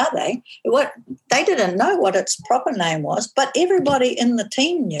 exactly. What are they? They didn't know what its proper name was, but everybody in the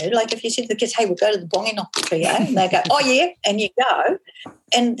team knew. Like if you said to the kids, "Hey, we'll go to the Bonginoka tree," and they go, "Oh yeah," and you go,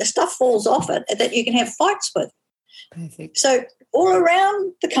 and the stuff falls off it that you can have fights with. Perfect. So all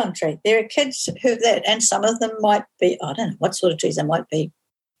around the country, there are kids who have that, and some of them might be, I don't know what sort of trees. They might be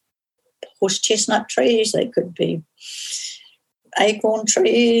horse chestnut trees. They could be acorn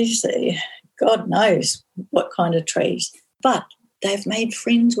trees. God knows what kind of trees, but they've made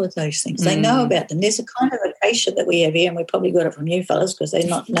friends with those things. They know about them. There's a kind of acacia that we have here, and we probably got it from you fellas because they're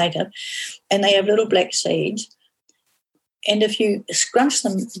not native, and they have little black seeds. And if you scrunch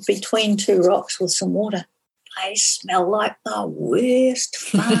them between two rocks with some water, they smell like the worst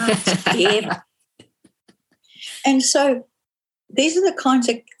farts ever. And so these are the kinds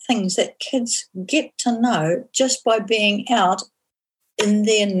of things that kids get to know just by being out in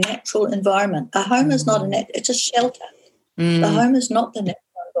their natural environment. A home is not it's a shelter. The home is not the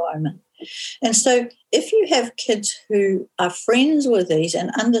natural environment. And so if you have kids who are friends with these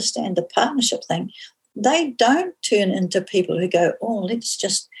and understand the partnership thing, they don't turn into people who go, "Oh, let's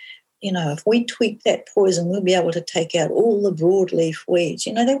just, if we tweak that poison, we'll be able to take out all the broadleaf weeds."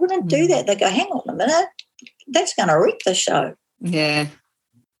 They wouldn't do that. They go, "Hang on a minute, that's going to wreck the show." Yeah.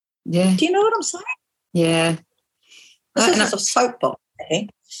 Yeah. Do you know what I'm saying? Yeah. This is a soapbox. Okay?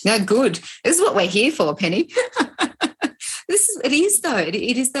 No, good. This is what we're here for, Penny. It is though. It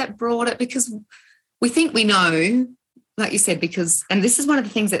is that broader, because we think we know, like you said, and this is one of the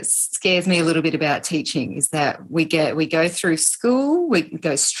things that scares me a little bit about teaching, is that we go through school, we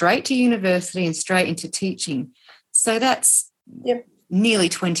go straight to university and straight into teaching. So that's nearly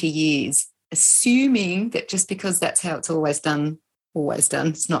 20 years, assuming that just because that's how it's always done,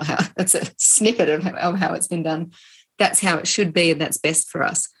 it's not how, that's a snippet of how it's been done. That's how it should be, and that's best for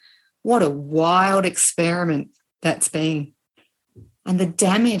us. What a wild experiment that's been. And the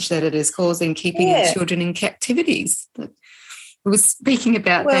damage that it is causing, keeping our children in captivities. We were speaking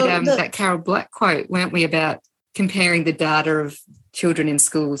about that Carol Black quote, weren't we, about comparing the data of children in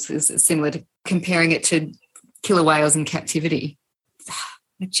schools is similar to comparing it to killer whales in captivity.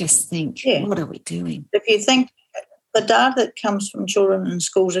 I just think, what are we doing? If you think the data that comes from children in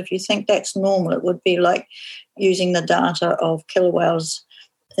schools, if you think that's normal, it would be like using the data of killer whales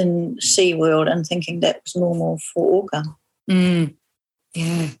in SeaWorld and thinking that was normal for orca.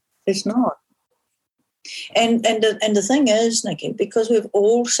 Yeah. It's not. And the thing is, Nikki, because we've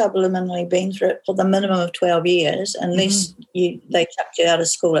all subliminally been through it for the minimum of 12 years, unless they chucked you out of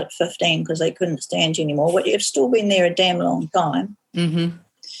school at 15 because they couldn't stand you anymore, but you've still been there a damn long time.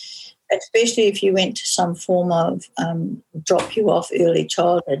 Especially if you went to some form of drop you off early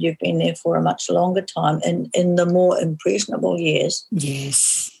childhood, you've been there for a much longer time in the more impressionable years.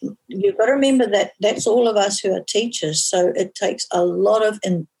 Yes. You've got to remember that that's all of us who are teachers, so it takes a lot of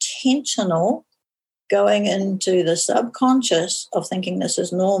intentional going into the subconscious of thinking this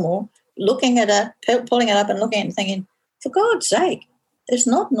is normal, looking at it, pulling it up and looking at it and thinking, for God's sake, it's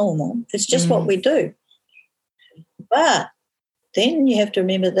not normal. It's just what we do. But then you have to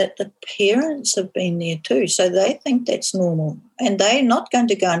remember that the parents have been there too, so they think that's normal, and they're not going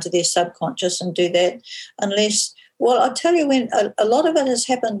to go into their subconscious and do that unless, well, I'll tell you, when a lot of it has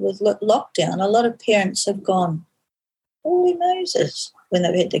happened with lockdown, a lot of parents have gone, holy Moses, when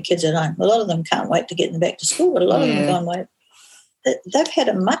they've had their kids at home. A lot of them can't wait to get them back to school, but a lot of them have gone, wait. They've had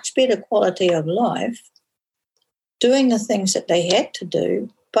a much better quality of life doing the things that they had to do,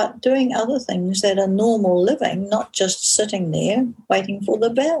 but doing other things that are normal living, not just sitting there waiting for the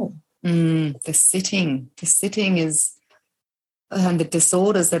bell. The sitting is the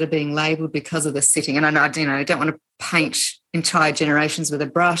disorders that are being labelled because of the sitting. And I know, I don't want to paint entire generations with a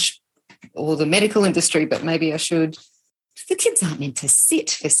brush or the medical industry, but maybe I should. The kids aren't meant to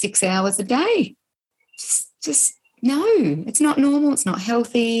sit for 6 hours a day. Just no, it's not normal. It's not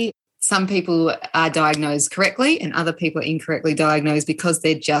healthy. Some people are diagnosed correctly and other people are incorrectly diagnosed because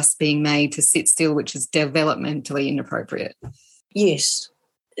they're just being made to sit still, which is developmentally inappropriate. Yes.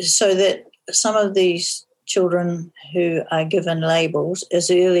 So that some of these children who are given labels as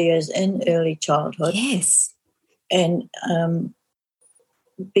early as in early childhood. Yes. And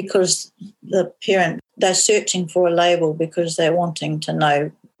because the parent, they're searching for a label because they're wanting to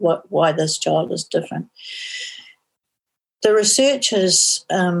know why this child is different. The researchers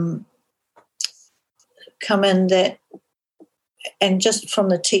come in that, and just from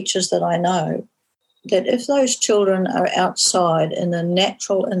the teachers that I know, that if those children are outside in a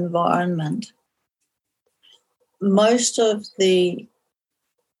natural environment, most of the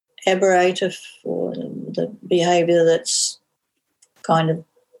aberrative or the behaviour that's kind of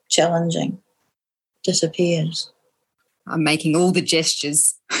challenging disappears. I'm making all the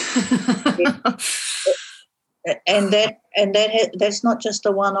gestures. And that's not just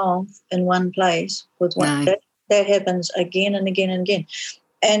a one-off in one place. With one, No. that happens again and again and again.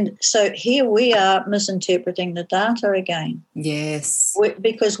 And so here we are misinterpreting the data again. Yes.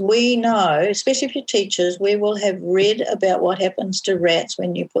 Because we know, especially if you're teachers, we will have read about what happens to rats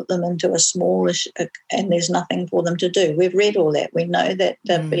when you put them into a smallish and there's nothing for them to do. We've read all that. We know that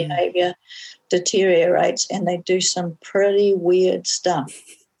the behaviour deteriorates and they do some pretty weird stuff.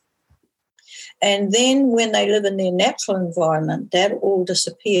 And then when they live in their natural environment, that all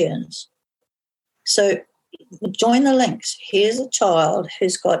disappears. So join the links. Here's a child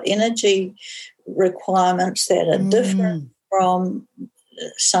who's got energy requirements that are different from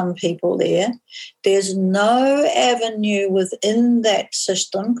some people there. There's no avenue within that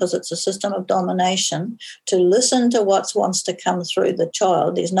system, because it's a system of domination, to listen to what wants to come through the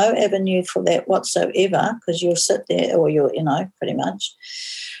child. There's no avenue for that whatsoever, because you'll sit there, or you're, pretty much.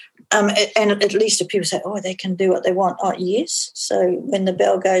 And at least if people say, oh, they can do what they want. Oh, yes. So when the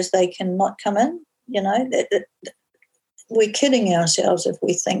bell goes, they cannot come in. We're kidding ourselves if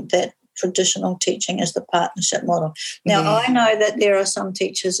we think that traditional teaching is the partnership model. Now, I know that there are some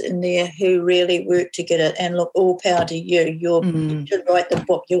teachers in there who really work to get it, and look, all power to you. You should write the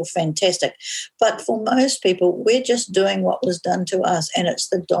book. You're fantastic. But for most people, we're just doing what was done to us, and it's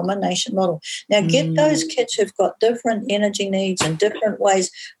the domination model. Now, get those kids who've got different energy needs and different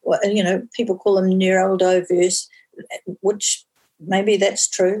ways, people call them neurodiverse, which maybe that's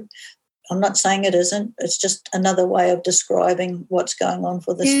true. I'm not saying it isn't. It's just another way of describing what's going on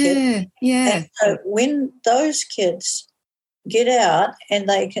for this kid. Yeah. And so when those kids get out and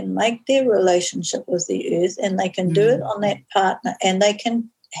they can make their relationship with the earth, and they can do it on that partner, and they can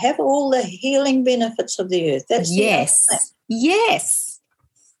have all the healing benefits of the earth. That's Yes.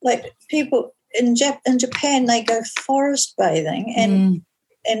 Like people in Japan, they go forest bathing,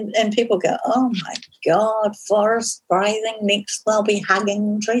 and people go, oh my God, forest bathing, next they'll be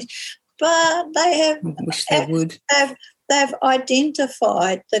hugging trees. But they have, I wish they would. They've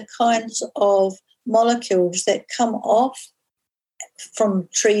identified the kinds of molecules that come off from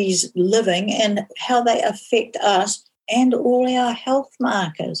trees living and how they affect us and all our health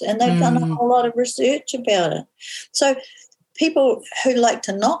markers. And they've done a whole lot of research about it. So people who like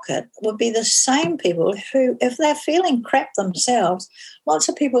to knock it would be the same people who, if they're feeling crap themselves, lots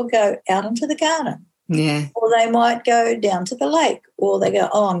of people go out into the garden. Yeah. Or they might go down to the lake, or they go,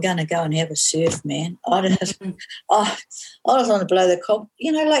 oh, I'm going to go and have a surf, man. I just want to blow the cob.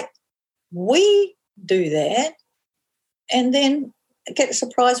 We do that and then get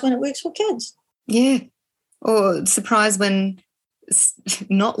surprised when it works for kids. Yeah. Or surprised when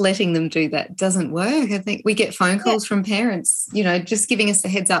not letting them do that doesn't work. I think we get phone calls from parents, just giving us the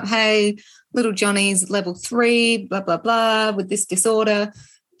heads up, hey, little Johnny's level 3, blah, blah, blah, with this disorder.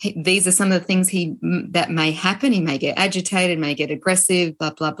 These are some of the things that may happen. He may get agitated, may get aggressive,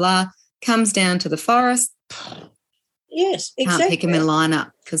 blah, blah, blah. Comes down to the forest. Yes, exactly. Can't pick him in line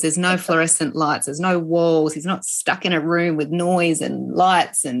up because there's no fluorescent lights. There's no walls. He's not stuck in a room with noise and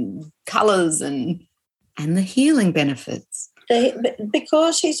lights and colours and the healing benefits.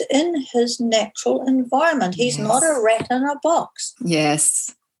 Because he's in his natural environment. He's not a rat in a box.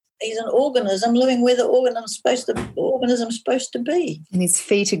 Yes. He's an organism living where the organism's supposed to be. And his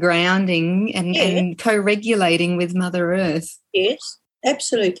feet are grounding and co-regulating with Mother Earth. Yes,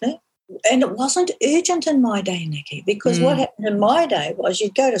 absolutely. And it wasn't urgent in my day, Nikki, because what happened in my day was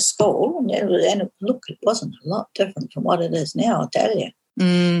you'd go to school and it wasn't a lot different from what it is now, I'll tell you.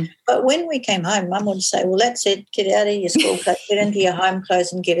 But when we came home, Mum would say, well, that's it, get out of your school clothes, get into your home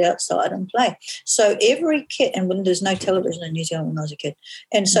clothes and get outside and play. So every kid, and when there's no television in New Zealand when I was a kid,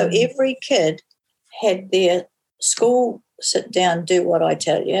 and so every kid had their school sit down, do what I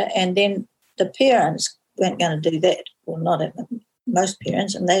tell you, and then the parents weren't going to do that, or not most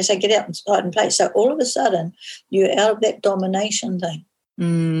parents, and they say get out inside and play. So all of a sudden you're out of that domination thing.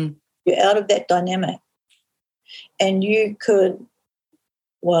 You're out of that dynamic. And you could,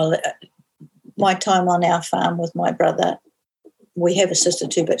 my time on our farm with my brother, we have a sister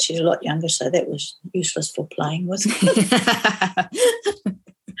too, but she's a lot younger, so that was useless for playing with.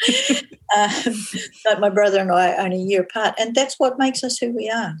 But my brother and I are only a year apart, and that's what makes us who we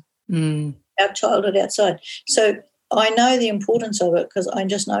are, our childhood outside. So I know the importance of it because I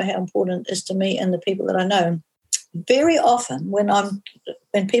just know how important it is to me and the people that I know. Very often when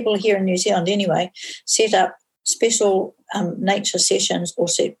people here in New Zealand anyway set up special nature sessions or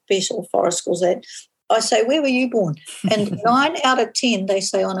special forest schools, that I say, where were you born? And 9 out of 10 they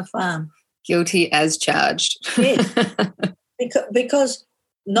say on a farm. Guilty as charged. Yes, because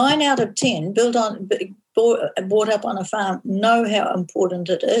 9 out of 10 brought up on a farm know how important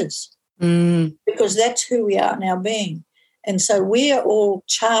it is, because that's who we are now being. And so we are all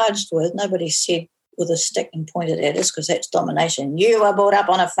charged with, nobody said with a stick and pointed at us because that's domination. You were brought up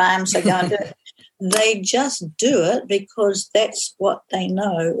on a farm, so go and do it. They just do it because that's what they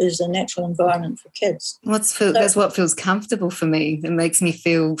know is the natural environment for kids. That's what feels comfortable for me. It makes me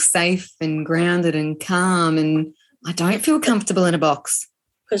feel safe and grounded and calm, and I don't feel comfortable in a box.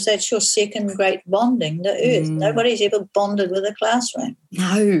 Because that's your second great bonding, the earth. Nobody's ever bonded with a classroom.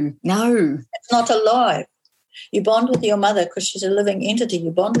 No. It's not alive. You bond with your mother because she's a living entity.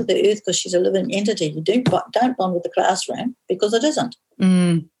 You bond with the earth because she's a living entity. You don't bond with the classroom because it isn't.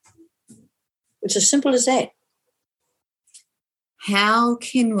 It's as simple as that. How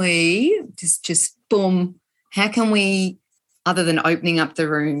can we, just boom, how can we, other than opening up the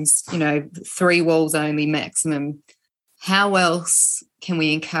rooms, 3 walls only maximum, how else can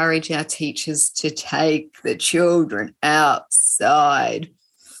we encourage our teachers to take the children outside?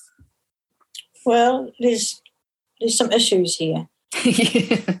 Well, there's some issues here.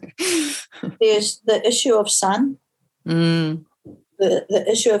 There's the issue of sun, the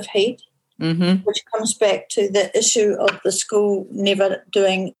issue of heat, which comes back to the issue of the school never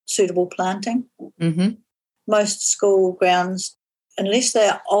doing suitable planting. Most school grounds, unless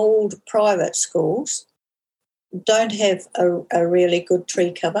they're old private schools, don't have a really good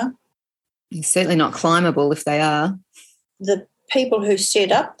tree cover. It's certainly not climbable if they are. The people who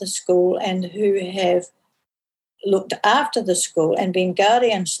set up the school and who have looked after the school and been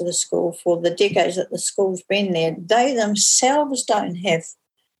guardians to the school for the decades that the school's been there, they themselves don't have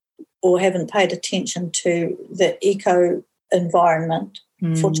or haven't paid attention to the eco environment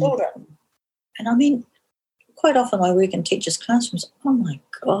for children. And I mean, quite often I work in teachers' classrooms. Oh, my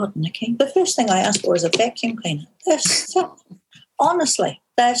God, Nikki, the first thing I ask for is a vacuum cleaner. Honestly,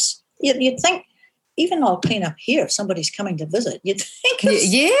 you'd think, even I'll clean up here if somebody's coming to visit. You'd think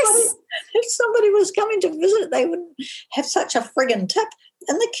if somebody was coming to visit, they wouldn't have such a friggin' tip.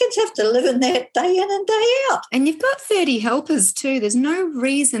 And the kids have to live in that day in and day out. And you've got 30 helpers too. There's no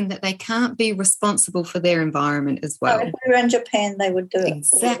reason that they can't be responsible for their environment as well. No, if we were in Japan, they would do it.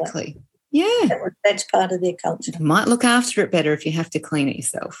 Exactly. Yeah. That's part of their culture. You might look after it better if you have to clean it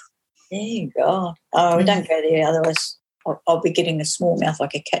yourself. There you go. Oh, we don't go there, otherwise I'll be getting a small mouth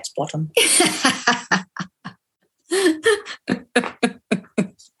like a cat's bottom.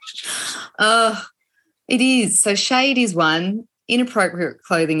 Oh, it is. So shade is one, inappropriate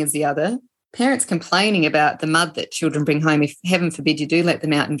clothing is the other. Parents complaining about the mud that children bring home, if heaven forbid you do let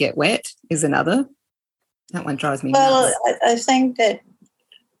them out and get wet, is another. That one drives me nuts. Well, I think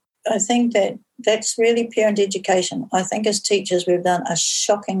that that's really parent education. I think as teachers we've done a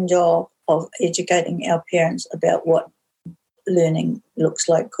shocking job of educating our parents about what learning looks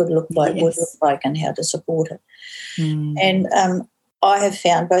like, could look like, would look like, and how to support it. And I have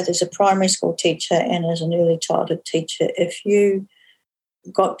found, both as a primary school teacher and as an early childhood teacher, if you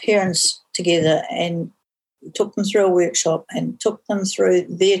got parents together and took them through a workshop and took them through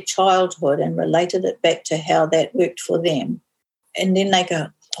their childhood and related it back to how that worked for them, and then they go,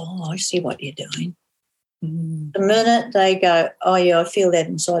 oh, I see what you're doing. The minute they go, oh, yeah, I feel that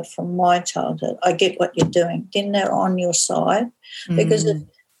inside from my childhood, I get what you're doing, then they're on your side. Because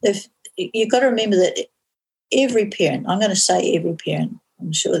if you've got to remember that every parent, I'm going to say every parent,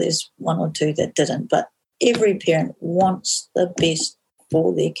 I'm sure there's one or two that didn't, but every parent wants the best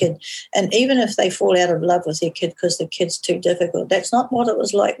for their kid. And even if they fall out of love with their kid because the kid's too difficult, that's not what it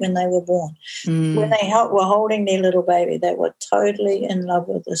was like when they were born. When they were holding their little baby, they were totally in love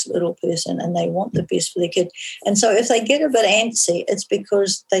with this little person and they want the best for their kid. And so if they get a bit antsy, it's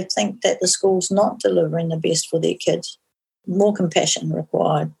because they think that the school's not delivering the best for their kids. More compassion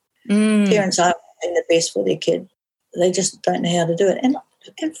required. Parents aren't doing the best for their kid. They just don't know how to do it. And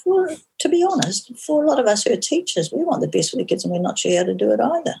to be honest, for a lot of us who are teachers, we want the best for the kids and we're not sure how to do it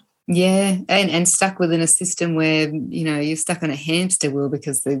either. Yeah, and stuck within a system where, you're stuck on a hamster wheel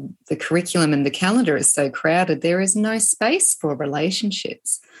because the curriculum and the calendar is so crowded. There is no space for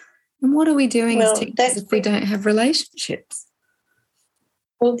relationships. And what are we doing as teachers if we don't have relationships?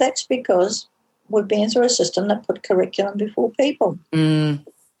 Well, that's because we've been through a system that put curriculum before people. And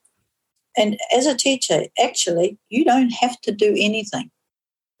as a teacher, actually, you don't have to do anything.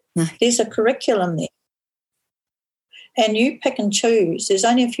 No. There's a curriculum there. And you pick and choose. There's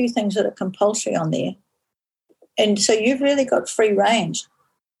only a few things that are compulsory on there. And so you've really got free range.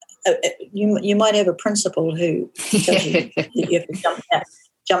 You might have a principal who tells you that you have to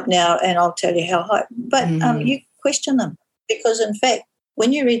jump now and I'll tell you how high. But you question them because, in fact,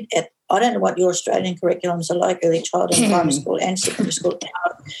 when you read I don't know what your Australian curriculums are like, early childhood and primary school and secondary school.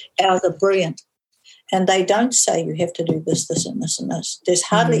 Ours are brilliant. And they don't say you have to do this, this, and this, and this. There's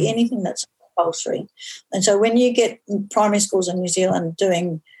hardly anything that's compulsory. And so when you get primary schools in New Zealand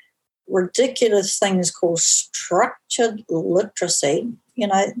doing ridiculous things called structured literacy,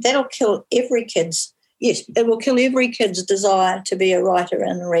 that'll kill every kid's, yes, it will kill every kid's desire to be a writer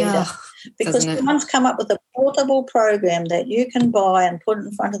and a reader. Oh, because someone's come up with a portable program that you can buy and put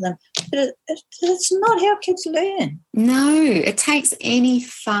in front of them. But it's not how kids learn. No, it takes any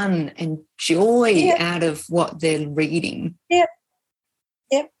fun and joy out of what they're reading. Yeah.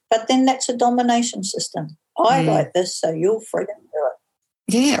 But then that's a domination system. I like this, so you'll freaking do it.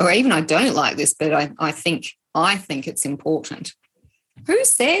 Yeah, or even I don't like this, but I think it's important. Who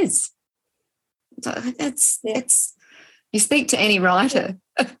says? It's you speak to any writer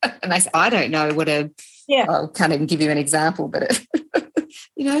and they say, I don't know what I can't even give you an example, but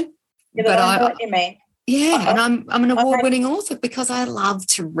Yeah, but I know what you mean. Yeah, and I'm an award-winning author because I love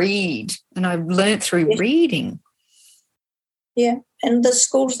to read and I've learnt through reading. Yeah, and the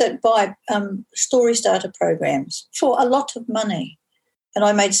schools that buy story starter programs for a lot of money. And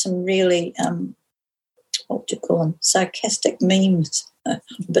I made some really, what do you call them, sarcastic memes.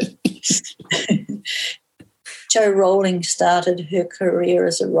 But Jo Rowling started her career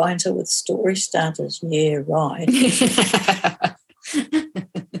as a writer with story starters. Yeah, right.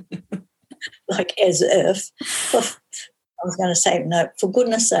 Like as if. I was going to say, no, for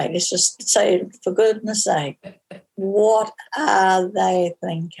goodness sake, let's just say it, for goodness sake. What are they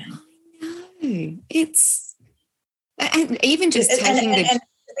thinking? No, it's, and even just taking and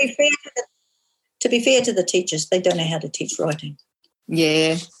to be fair to the teachers, they don't know how to teach writing.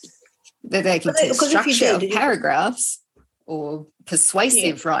 Yeah, they can teach structure of paragraphs or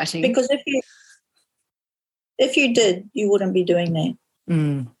persuasive writing. Because if you did, you wouldn't be doing that.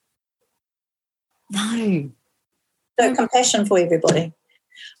 No. So compassion for everybody.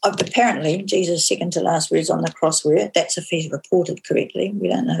 Apparently, Jesus' second to last words on the cross were, that's if he's reported correctly. We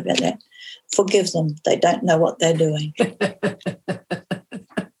don't know about that. Forgive them. They don't know what they're doing.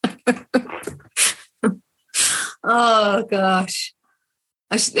 Oh, gosh.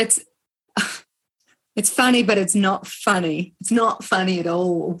 It's funny, but it's not funny. It's not funny at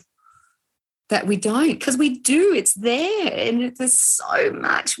all that we don't, because we do. It's there, and there's so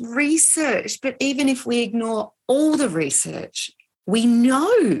much research. But even if we ignore all the research, we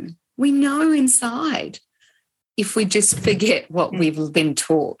know inside if we just forget what we've been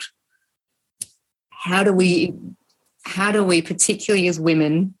taught. How do we, particularly as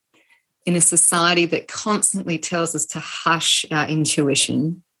women, in a society that constantly tells us to hush our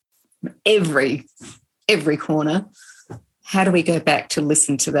intuition, every corner, how do we go back to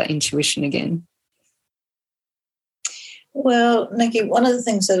listen to that intuition again? Well, Nikki, one of the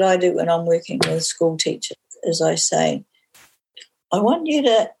things that I do when I'm working with school teachers is I say, I want you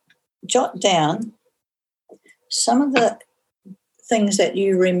to jot down some of the things that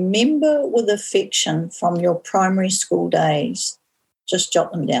you remember with affection from your primary school days. Just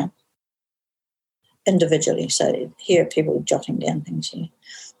jot them down individually. So here are people jotting down things here.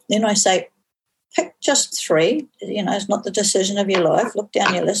 Then I say, pick just 3. It's not the decision of your life. Look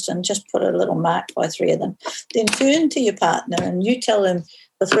down your list and just put a little mark by 3 of them. Then turn to your partner and you tell them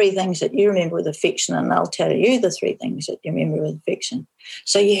the 3 things that you remember with affection, and they'll tell you the 3 things that you remember with affection.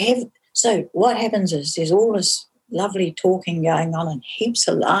 So what happens is there's all this lovely talking going on and heaps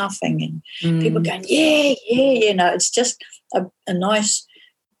of laughing and people going, yeah, it's just a nice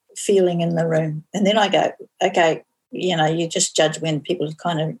feeling in the room. And then I go, okay, you just judge when people are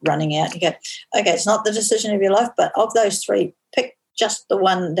kind of running out. You go, okay, it's not the decision of your life, but of those 3, pick just the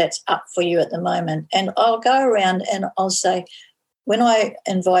one that's up for you at the moment. And I'll go around and I'll say, when I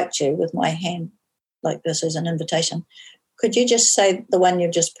invite you with my hand like this as an invitation, could you just say the one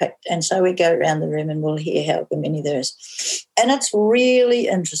you've just picked? And so we go around the room and we'll hear how many there is. And it's really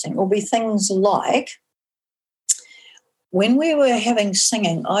interesting. It will be things like, when we were having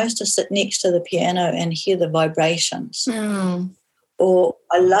singing, I used to sit next to the piano and hear the vibrations. Or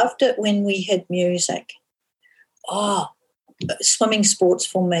I loved it when we had music. Swimming sports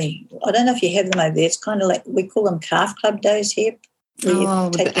for me. I don't know if you have them over there. It's kind of like, we call them calf club days here. With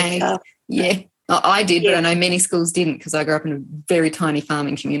the calf. Yeah. I did, but I know many schools didn't because I grew up in a very tiny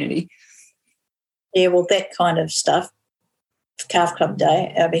farming community. Yeah, well, that kind of stuff, calf club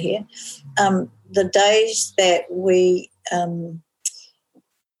day over here. The days that we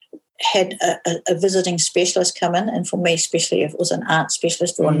had a visiting specialist come in, and for me especially if it was an art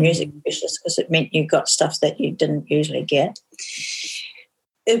specialist or a music specialist, because it meant you got stuff that you didn't usually get.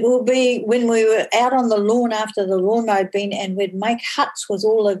 It will be when we were out on the lawn after the lawnmower had been, and we'd make huts with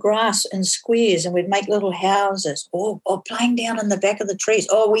all the grass in squares, and we'd make little houses, or playing down in the back of the trees.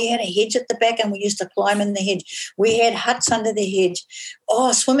 Oh, we had a hedge at the back and we used to climb in the hedge. We had huts under the hedge.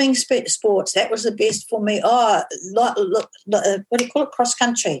 Oh, swimming sports, that was the best for me. Oh, what do you call it, cross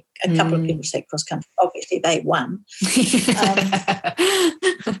country? A couple of people say cross country. Obviously, they won.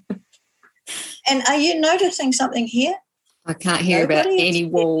 And are you noticing something here? I can't hear about any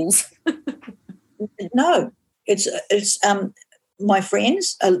walls. No, it's my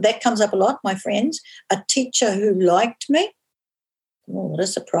friends. That comes up a lot. My friends, a teacher who liked me. Oh, what a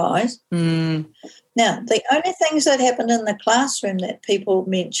surprise! Now, the only things that happened in the classroom that people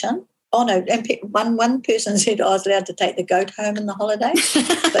mention. Oh no, and one person said I was allowed to take the goat home in the holidays,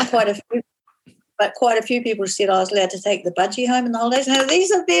 but quite a few people said I was allowed to take the budgie home in the holidays. Now,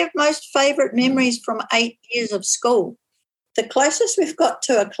 these are their most favourite memories from 8 years of school. The closest we've got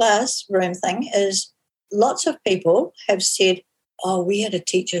to a classroom thing is lots of people have said, oh, we had a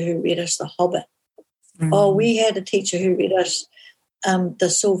teacher who read us The Hobbit. Oh, we had a teacher who read us The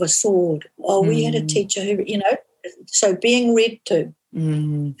Silver Sword. Oh, we had a teacher who, so being read to.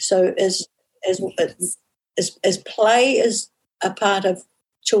 So as play is a part of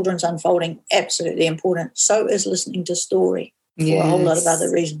children's unfolding, absolutely important. So is listening to story for a whole lot of other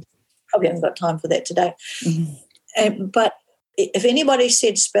reasons. Probably haven't got time for that today. But if anybody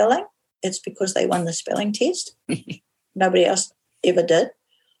said spelling, it's because they won the spelling test. Nobody else ever did.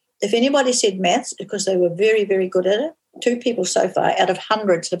 If anybody said maths, because they were very, very good at it. 2 people so far out of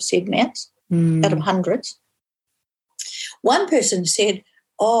hundreds have said maths, out of hundreds. One person said,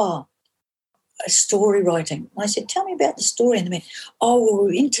 story writing. I said, tell me about the story. And they went, we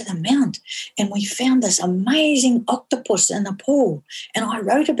were into the mount and we found this amazing octopus in the pool and I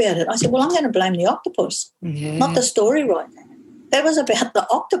wrote about it. I said, well, I'm going to blame the octopus, not the story writing. That was about the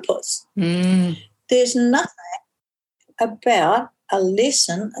octopus. There's nothing about a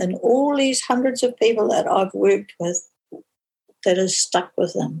lesson in all these hundreds of people that I've worked with that has stuck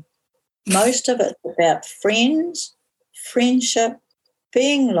with them. Most of it about friends, friendship,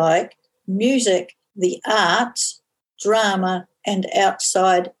 being like, music, the arts, drama, and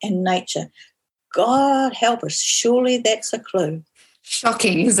outside and nature. God help us. Surely that's a clue.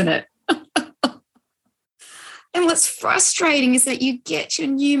 Shocking, isn't it? And what's frustrating is that you get your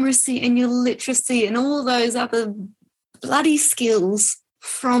numeracy and your literacy and all those other bloody skills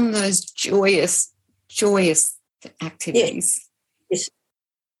from those joyous activities.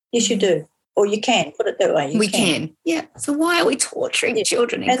 Yes, you do. Or you can, put it that way. We can. Yeah. So why are we torturing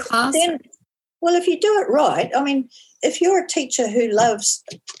children in class? Well, if you do it right, I mean, if you're a teacher who loves,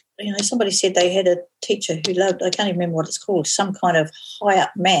 somebody said they had a teacher who loved, I can't even remember what it's called, some kind of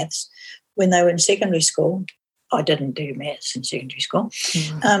high-up maths when they were in secondary school. I didn't do maths in secondary school.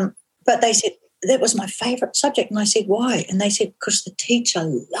 But they said, that was my favourite subject. And I said, why? And they said, because the teacher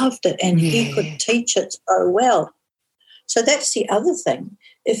loved it and he could teach it so well. So that's the other thing.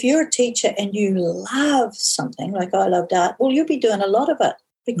 If you're a teacher and you love something, like I loved art, well, you'll be doing a lot of it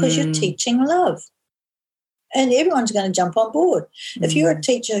because you're teaching love. And everyone's going to jump on board. If you're a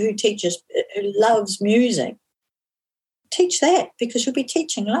teacher who loves music, teach that because you'll be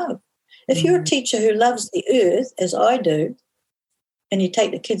teaching love. If you're a teacher who loves the earth, as I do, and you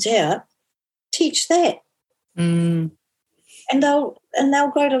take the kids out, teach that. And they'll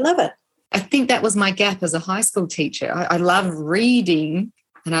grow to love it. I think that was my gap as a high school teacher. I love reading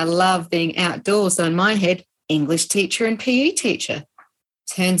and I love being outdoors. So in my head, English teacher and PE teacher.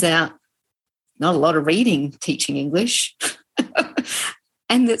 Turns out not a lot of reading teaching English.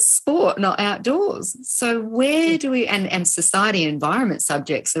 And it's sport, not outdoors. So where do we, and society and environment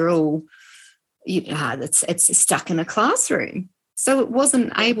subjects are all, it's stuck in a classroom. So it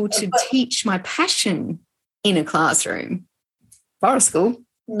wasn't able to teach my passion in a classroom. Forest school.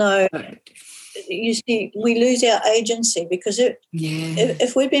 No, you see, we lose our agency because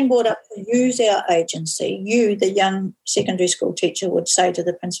if we've been brought up to use our agency, you, the young secondary school teacher, would say to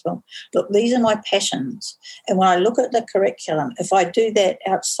the principal, look, these are my passions. And when I look at the curriculum, if I do that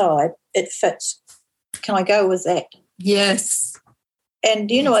outside, it fits. Can I go with that? Yes. And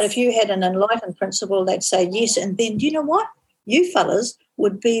do you know what? If you had an enlightened principal, they'd say yes. And then do you know what? You fellas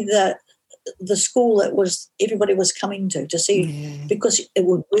would be the school that everybody was coming to see because it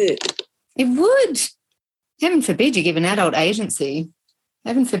would work. It would. Heaven forbid you give an adult agency.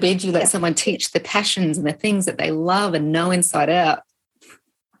 Heaven forbid you let someone teach the passions and the things that they love and know inside out.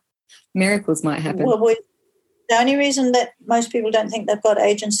 Miracles might happen. Well, the only reason that most people don't think they've got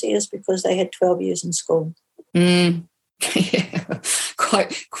agency is because they had 12 years in school. Yeah.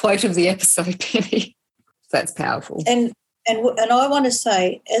 Quote of the episode, Penny. That's powerful. And And I want to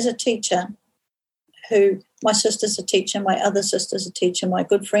say, as a teacher, my sister's a teacher, my other sister's a teacher, my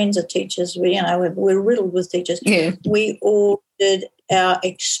good friends are teachers. We're riddled with teachers. Yeah. We all did our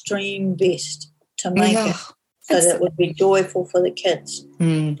extreme best to make it so that it would be joyful for the kids.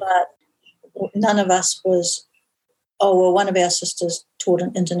 But none of us was. One of our sisters taught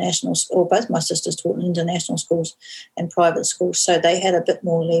in international school, or both my sisters taught in international schools and private schools, so they had a bit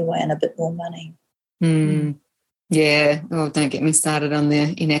more leeway and a bit more money. Yeah. Oh, don't get me started on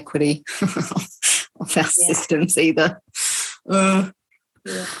the inequity of our systems either. Oh,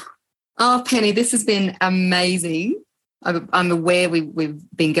 Penny, this has been amazing. I'm aware we've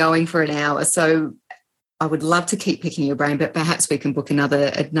been going for an hour, so I would love to keep picking your brain, but perhaps we can book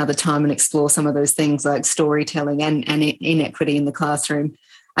another time and explore some of those things like storytelling and inequity in the classroom.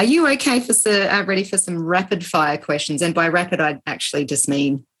 Are you okay ready for some rapid fire questions? And by rapid, I actually just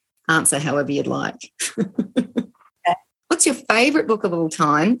mean answer however you'd like. What's your favourite book of all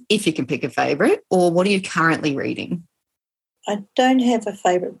time, if you can pick a favourite, or what are you currently reading? I don't have a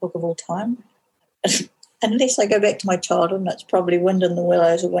favourite book of all time. Unless I go back to my childhood, and it's probably Wind in the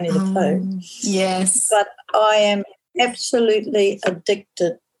Willows or Winnie the Pooh. Yes. But I am absolutely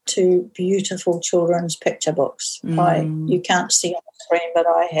addicted to beautiful children's picture books. You can't see on the screen, but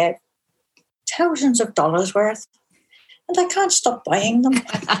I have thousands of dollars worth, and I can't stop buying them.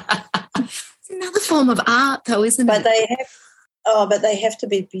 It's another form of art, though, isn't it? But they have to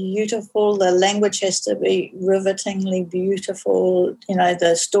be beautiful. The language has to be rivetingly beautiful.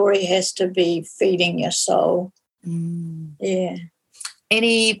 The story has to be feeding your soul. Yeah.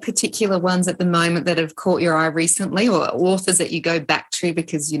 Any particular ones at the moment that have caught your eye recently, or authors that you go back to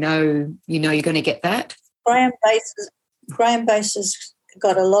because you know you're going to get that? Graham Bass has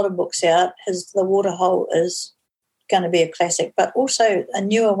got a lot of books out. The Waterhole is going to be a classic, but also a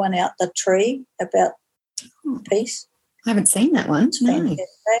newer one out, The Tree, about peace. I haven't seen that one. No.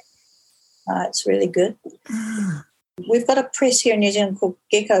 It's really good. We've got a press here in New Zealand called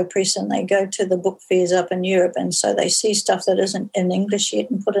Gecko Press, and they go to the book fairs up in Europe, and so they see stuff that isn't in English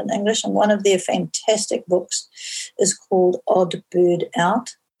yet and put it in English. And one of their fantastic books is called Odd Bird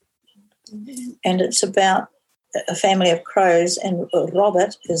Out, and it's about a family of crows, and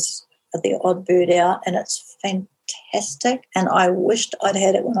Robert is the odd bird out, and it's fantastic. And I wished I'd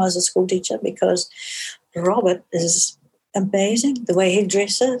had it when I was a school teacher, because Robert is amazing, the way he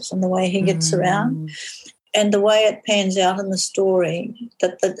dresses and the way he gets around and the way it pans out in the story,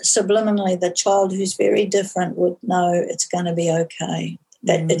 that subliminally the child who's very different would know it's going to be okay,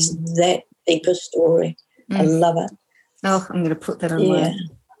 that it's that deeper story. I love it. Oh, I'm going to put that on my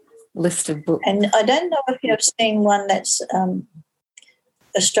list of books. And I don't know if you've seen one that's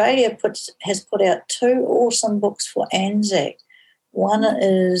Australia has put out 2 awesome books for Anzac. One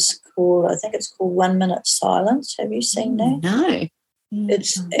is called 1 Minute Silence. Have you seen that? No.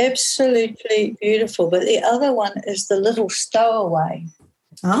 It's absolutely beautiful. But the other one is The Little Stowaway.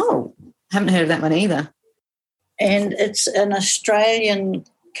 Oh, haven't heard of that one either. And it's an Australian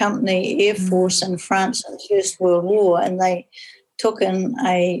company, Air Force in France in the First World War, and they took in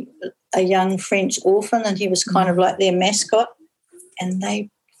a young French orphan, and he was kind of like their mascot, and they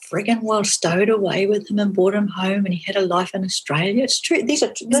friggin' well stowed away with him and brought him home, and he had a life in Australia. It's true. That's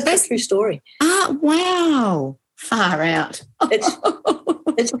a true story. Ah, wow. Far out.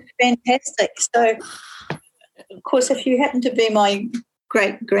 It's fantastic. So, of course, if you happen to be my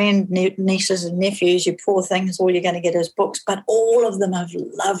great-grand nieces and nephews, you poor things, all you're going to get is books, but all of them have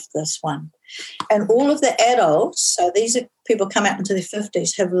loved this one. And all of the adults, so these are people come out into their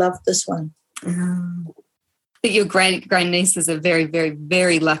 50s, have loved this one. But your great-grandnieces are very, very,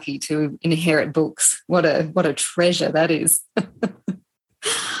 very lucky to inherit books. What a treasure that is.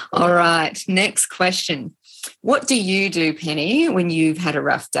 All right, next question. What do you do, Penny, when you've had a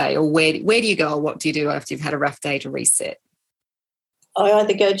rough day, or where do you go, or what do you do after you've had a rough day to reset? I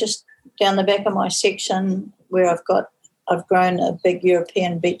either go just down the back of my section where I've grown a big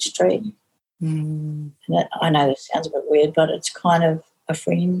European beech tree. And I know this sounds a bit weird, but it's kind of a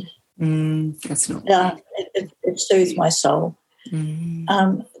friend. That's not. It soothes my soul.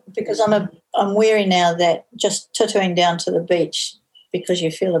 Because I'm wary now that just tattooing down to the beach because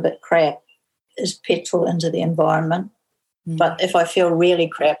you feel a bit crap is petrol into the environment. But if I feel really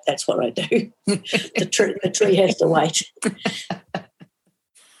crap, that's what I do. The tree has to wait.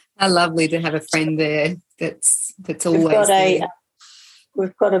 How lovely to have a friend there that's always there.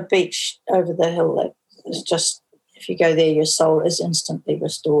 We've got a beach over the hill that is just, if you go there, your soul is instantly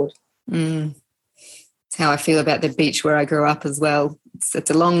restored. That's how I feel about the beach where I grew up as well. It's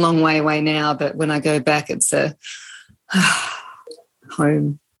a long, long way away now, but when I go back, it's a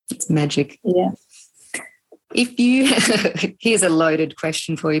home. It's magic. Yeah. If you, here's a loaded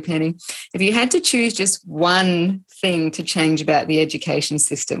question for you, Penny. If you had to choose just one thing to change about the education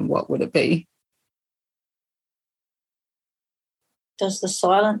system, what would it be? Does the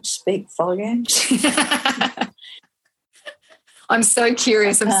silence speak volumes? I'm so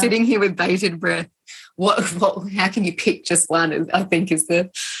curious. I'm sitting here with bated breath. What? How can you pick just one? I think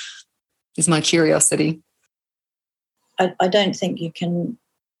is my curiosity. I don't think you can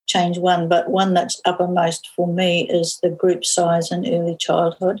change one, but one that's uppermost for me is the group size in early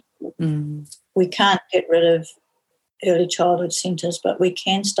childhood. We can't get rid of early childhood centres, but we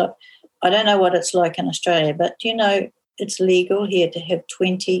can stop. I don't know what it's like in Australia, but do you know it's legal here to have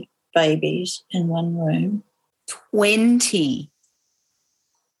 20 babies in one room? 20?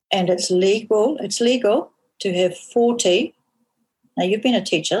 And it's legal to have 40. Now, you've been a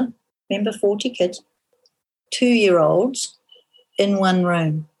teacher. Remember, 40 kids, 2-year-olds in one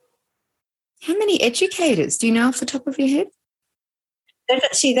room. How many educators? Do you know off the top of your head?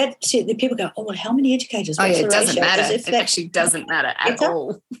 See, the people go, oh, well, how many educators? What's it doesn't matter. It actually doesn't matter at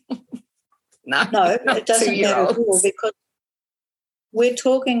all. No, it doesn't matter at all, because we're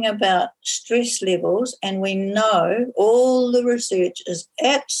talking about stress levels, and we know all the research is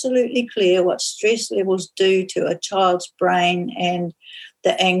absolutely clear what stress levels do to a child's brain, and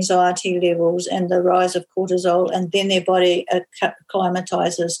the anxiety levels and the rise of cortisol, and then their body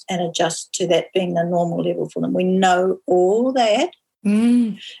acclimatizes and adjusts to that being the normal level for them. We know all that,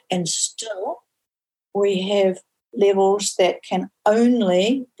 and still we have levels that can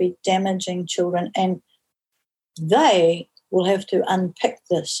only be damaging children, and they will have to unpick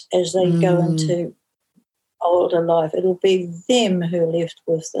this as they go into older life. It'll be them who are left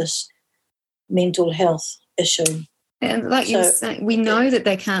with this mental health issue. And like you were saying, we know that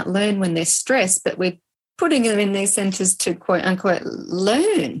they can't learn when they're stressed, but we're putting them in these centres to quote unquote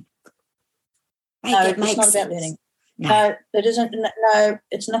learn. No, it's not about learning. No, it isn't. No,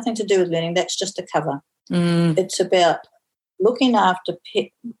 it's nothing to do with learning. That's just a cover. It's about looking after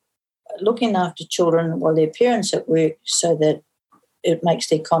children while their parents at work, so that it makes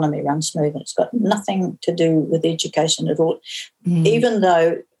the economy run smooth. It's got nothing to do with education at all, even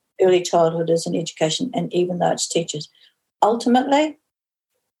though early childhood is an education, and even though it's teachers. Ultimately,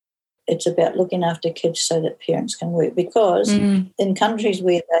 it's about looking after kids so that parents can work, because in countries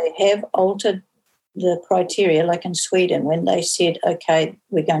where they have altered the criteria, like in Sweden, when they said, okay,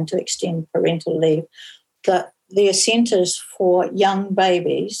 we're going to extend parental leave, their centres for young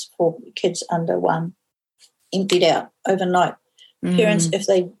babies, for kids under 1, emptied out overnight. Parents, if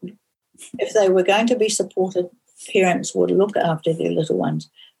they were going to be supported, parents would look after their little ones.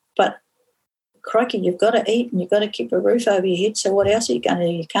 But crikey, you've got to eat and you've got to keep a roof over your head. So what else are you going to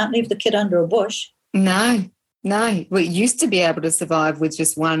do? You can't leave the kid under a bush. No. We used to be able to survive with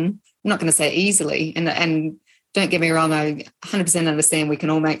just one. I'm not going to say easily, and don't get me wrong, I 100% understand we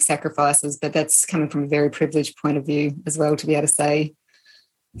can all make sacrifices, but that's coming from a very privileged point of view as well, to be able to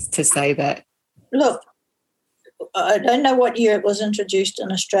say that. Look, I don't know what year it was introduced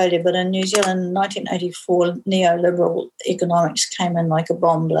in Australia, but in New Zealand in 1984, neoliberal economics came in like a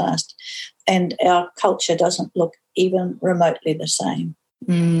bomb blast, and our culture doesn't look even remotely the same.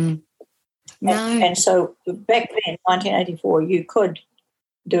 No. And so back then, 1984, you could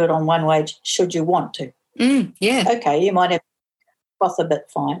do it on one wage should you want to. Yeah. Okay, you might have cost a bit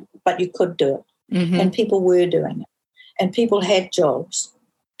fine, but you could do it. And people were doing it. And people had jobs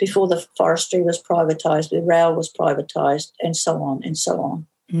before the forestry was privatised, the rail was privatised, and so on and so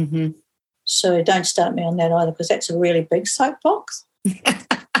on. So don't start me on that either, because that's a really big soapbox.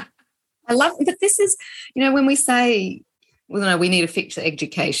 I love it. But this is, when we say, we need to fix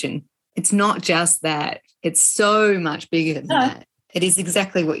education, it's not just that. It's so much bigger than that. It is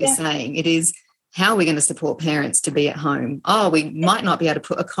exactly what you're saying. It is, how are we going to support parents to be at home? Oh, we might not be able to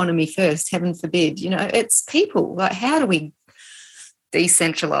put economy first, heaven forbid. It's people. Like, how do we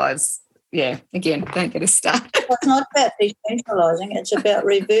decentralise? Yeah, again, don't get us started. Well, it's not about decentralising. It's about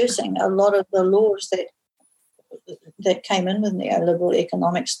reversing a lot of the laws that came in with neoliberal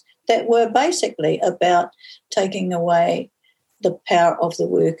economics that were basically about taking away the power of the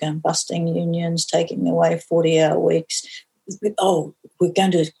worker, busting unions, taking away 40-hour weeks. Oh, we're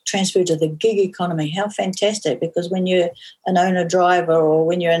going to transfer to the gig economy. How fantastic, because when you're an owner-driver or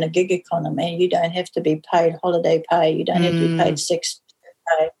when you're in a gig economy, you don't have to be paid holiday pay, you don't have to be paid sick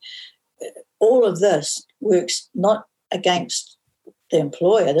pay. All of this works not against the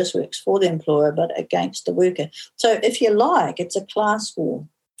employer, this works for the employer, but against the worker. So if you like, it's a class war.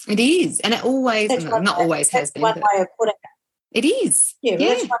 It is, and it always, not always has been. That's one way of putting it. It is. Yeah,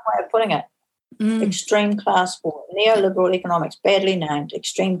 that's one way of putting it. Extreme class war. Neoliberal economics, badly named,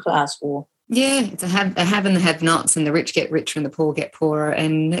 extreme class war. Yeah, it's a have and the have-nots, and the rich get richer and the poor get poorer,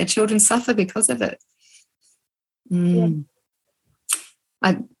 and their children suffer because of it. Mm.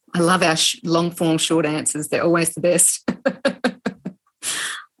 Yeah. I love our long-form short answers. They're always the best.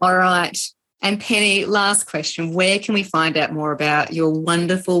 All right. And Penny, last question. Where can we find out more about your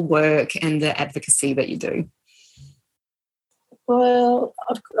wonderful work and the advocacy that you do? Well,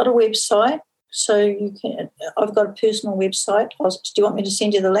 I've got a website, so I've got a personal website. Do you want me to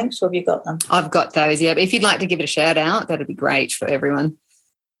send you the links, or have you got them? I've got those, yeah. But if you'd like to give it a shout out, that'd be great for everyone.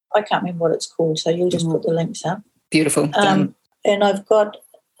 I can't remember what it's called, so you'll just put the links up. Beautiful. And I've got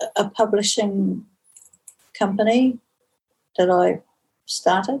a publishing company that I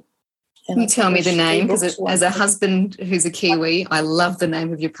started. Can you tell me the name? Because as a husband who's a Kiwi, I love the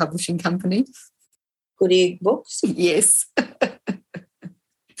name of your publishing company. Good Egg Books. Yes.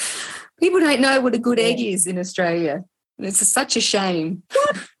 People don't know what a good egg is in Australia. It's such a shame.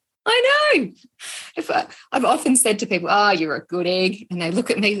 What? I know. I've often said to people, you're a good egg. And they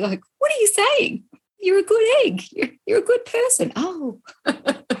look at me like, what are you saying? You're a good egg. You're a good person. Oh.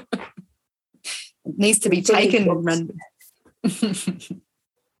 It needs to be taken and run.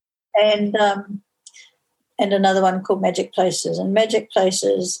 And another one called Magic Places. And Magic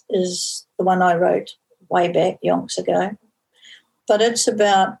Places is the one I wrote way back yonks ago. But it's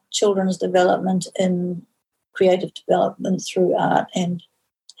about children's development in creative development through art and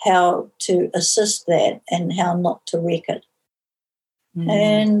how to assist that and how not to wreck it.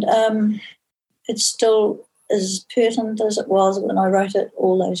 And it still is pertinent as it was when I wrote it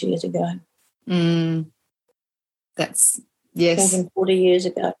all those years ago. That's, yes. More than 40 years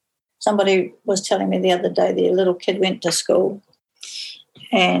ago. Somebody was telling me the other day their little kid went to school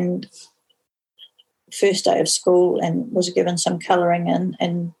and first day of school and was given some colouring in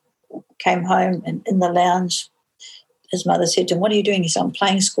and came home, and in the lounge his mother said to him, what are you doing? He said, I'm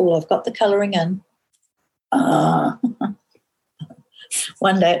playing school. I've got the colouring in.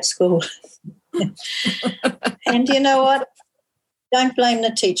 One day at school. And you know what? Don't blame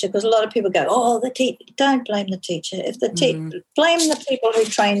the teacher, because a lot of people go, the teacher. Don't blame the teacher. If the blame the people who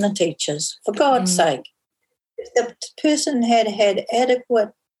train the teachers, for God's sake. If the person had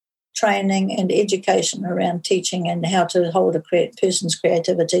adequate training and education around teaching and how to hold a person's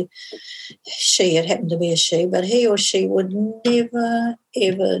creativity, it happened to be a she, but he or she would never,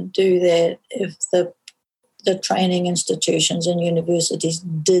 ever do that if the training institutions and universities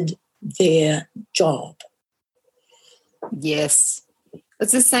did their job. Yes.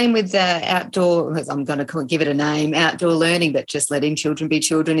 It's the same with outdoor, I'm going to give it a name, outdoor learning, but just letting children be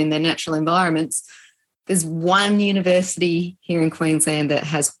children in their natural environments. There's one university here in Queensland that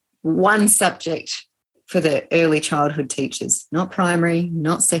has one subject for the early childhood teachers, not primary,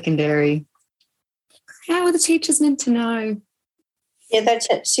 not secondary. How are the teachers meant to know? Yeah, that's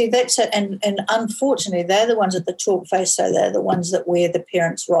it. See, that's it. And unfortunately, they're the ones at the chalk face, so they're the ones that wear the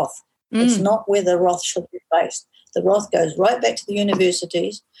parents' wrath. It's not where the wrath should be based. The wrath goes right back to the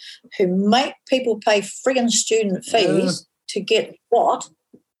universities, who make people pay friggin' student fees to get what?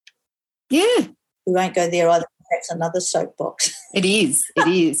 Yeah. We won't go there either. That's another soapbox. It is.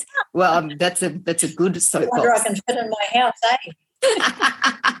 Well, that's a good soapbox. I wonder I can fit in my house,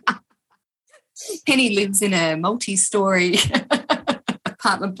 Penny lives in a multi-storey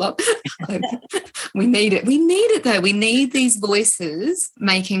apartment block. We need it. We need it, though. We need these voices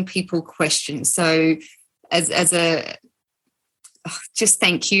making people question. So just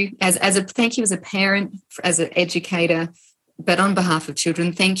thank you. Thank you as a parent, as an educator, but on behalf of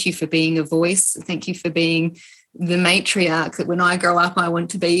children, thank you for being a voice. Thank you for being the matriarch that when I grow up I want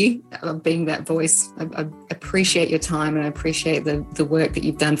to be, being that voice. I appreciate your time, and I appreciate the work that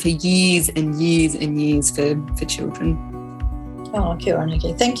you've done for years and years and years for children. Oh, kia ora,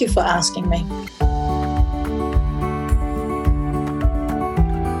 Nikki. Thank you for asking me.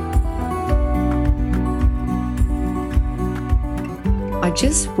 I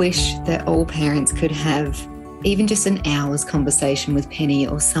just wish that all parents could have even just an hour's conversation with Penny,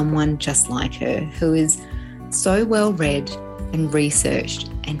 or someone just like her, who is so well read and researched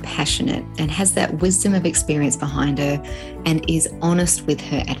and passionate and has that wisdom of experience behind her and is honest with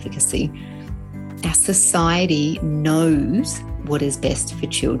her advocacy. Our society knows what is best for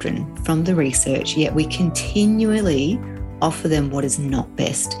children from the research, yet we continually offer them what is not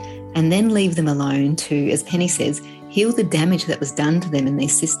best and then leave them alone to, as Penny says, heal the damage that was done to them in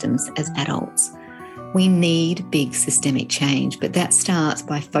these systems as adults. We need big systemic change, but that starts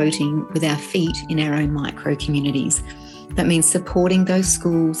by voting with our feet in our own micro communities. That means supporting those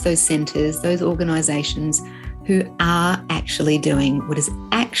schools, those centres, those organisations who are actually doing what is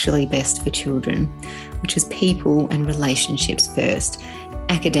actually best for children, which is people and relationships first.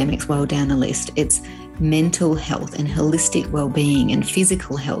 academics well down the list. It's mental health and holistic well-being and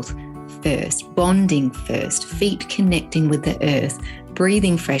physical health first, bonding first, feet connecting with the earth,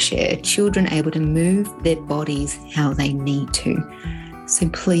 breathing fresh air, children able to move their bodies how they need to. So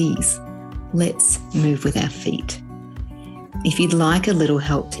please, let's move with our feet. If you'd like a little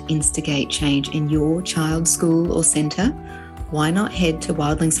help to instigate change in your child's school or centre, why not head to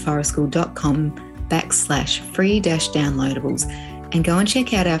wildlingsforestschool.com/free-downloadables and go and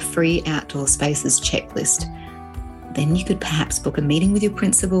check out our free outdoor spaces checklist. Then you could perhaps book a meeting with your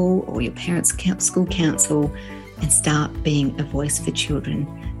principal or your parents' school council and start being a voice for children,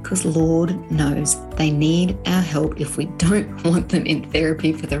 because Lord knows they need our help if we don't want them in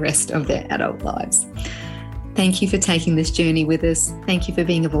therapy for the rest of their adult lives. Thank you for taking this journey with us. Thank you for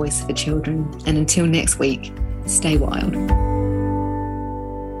being a voice for children. And until next week, stay wild.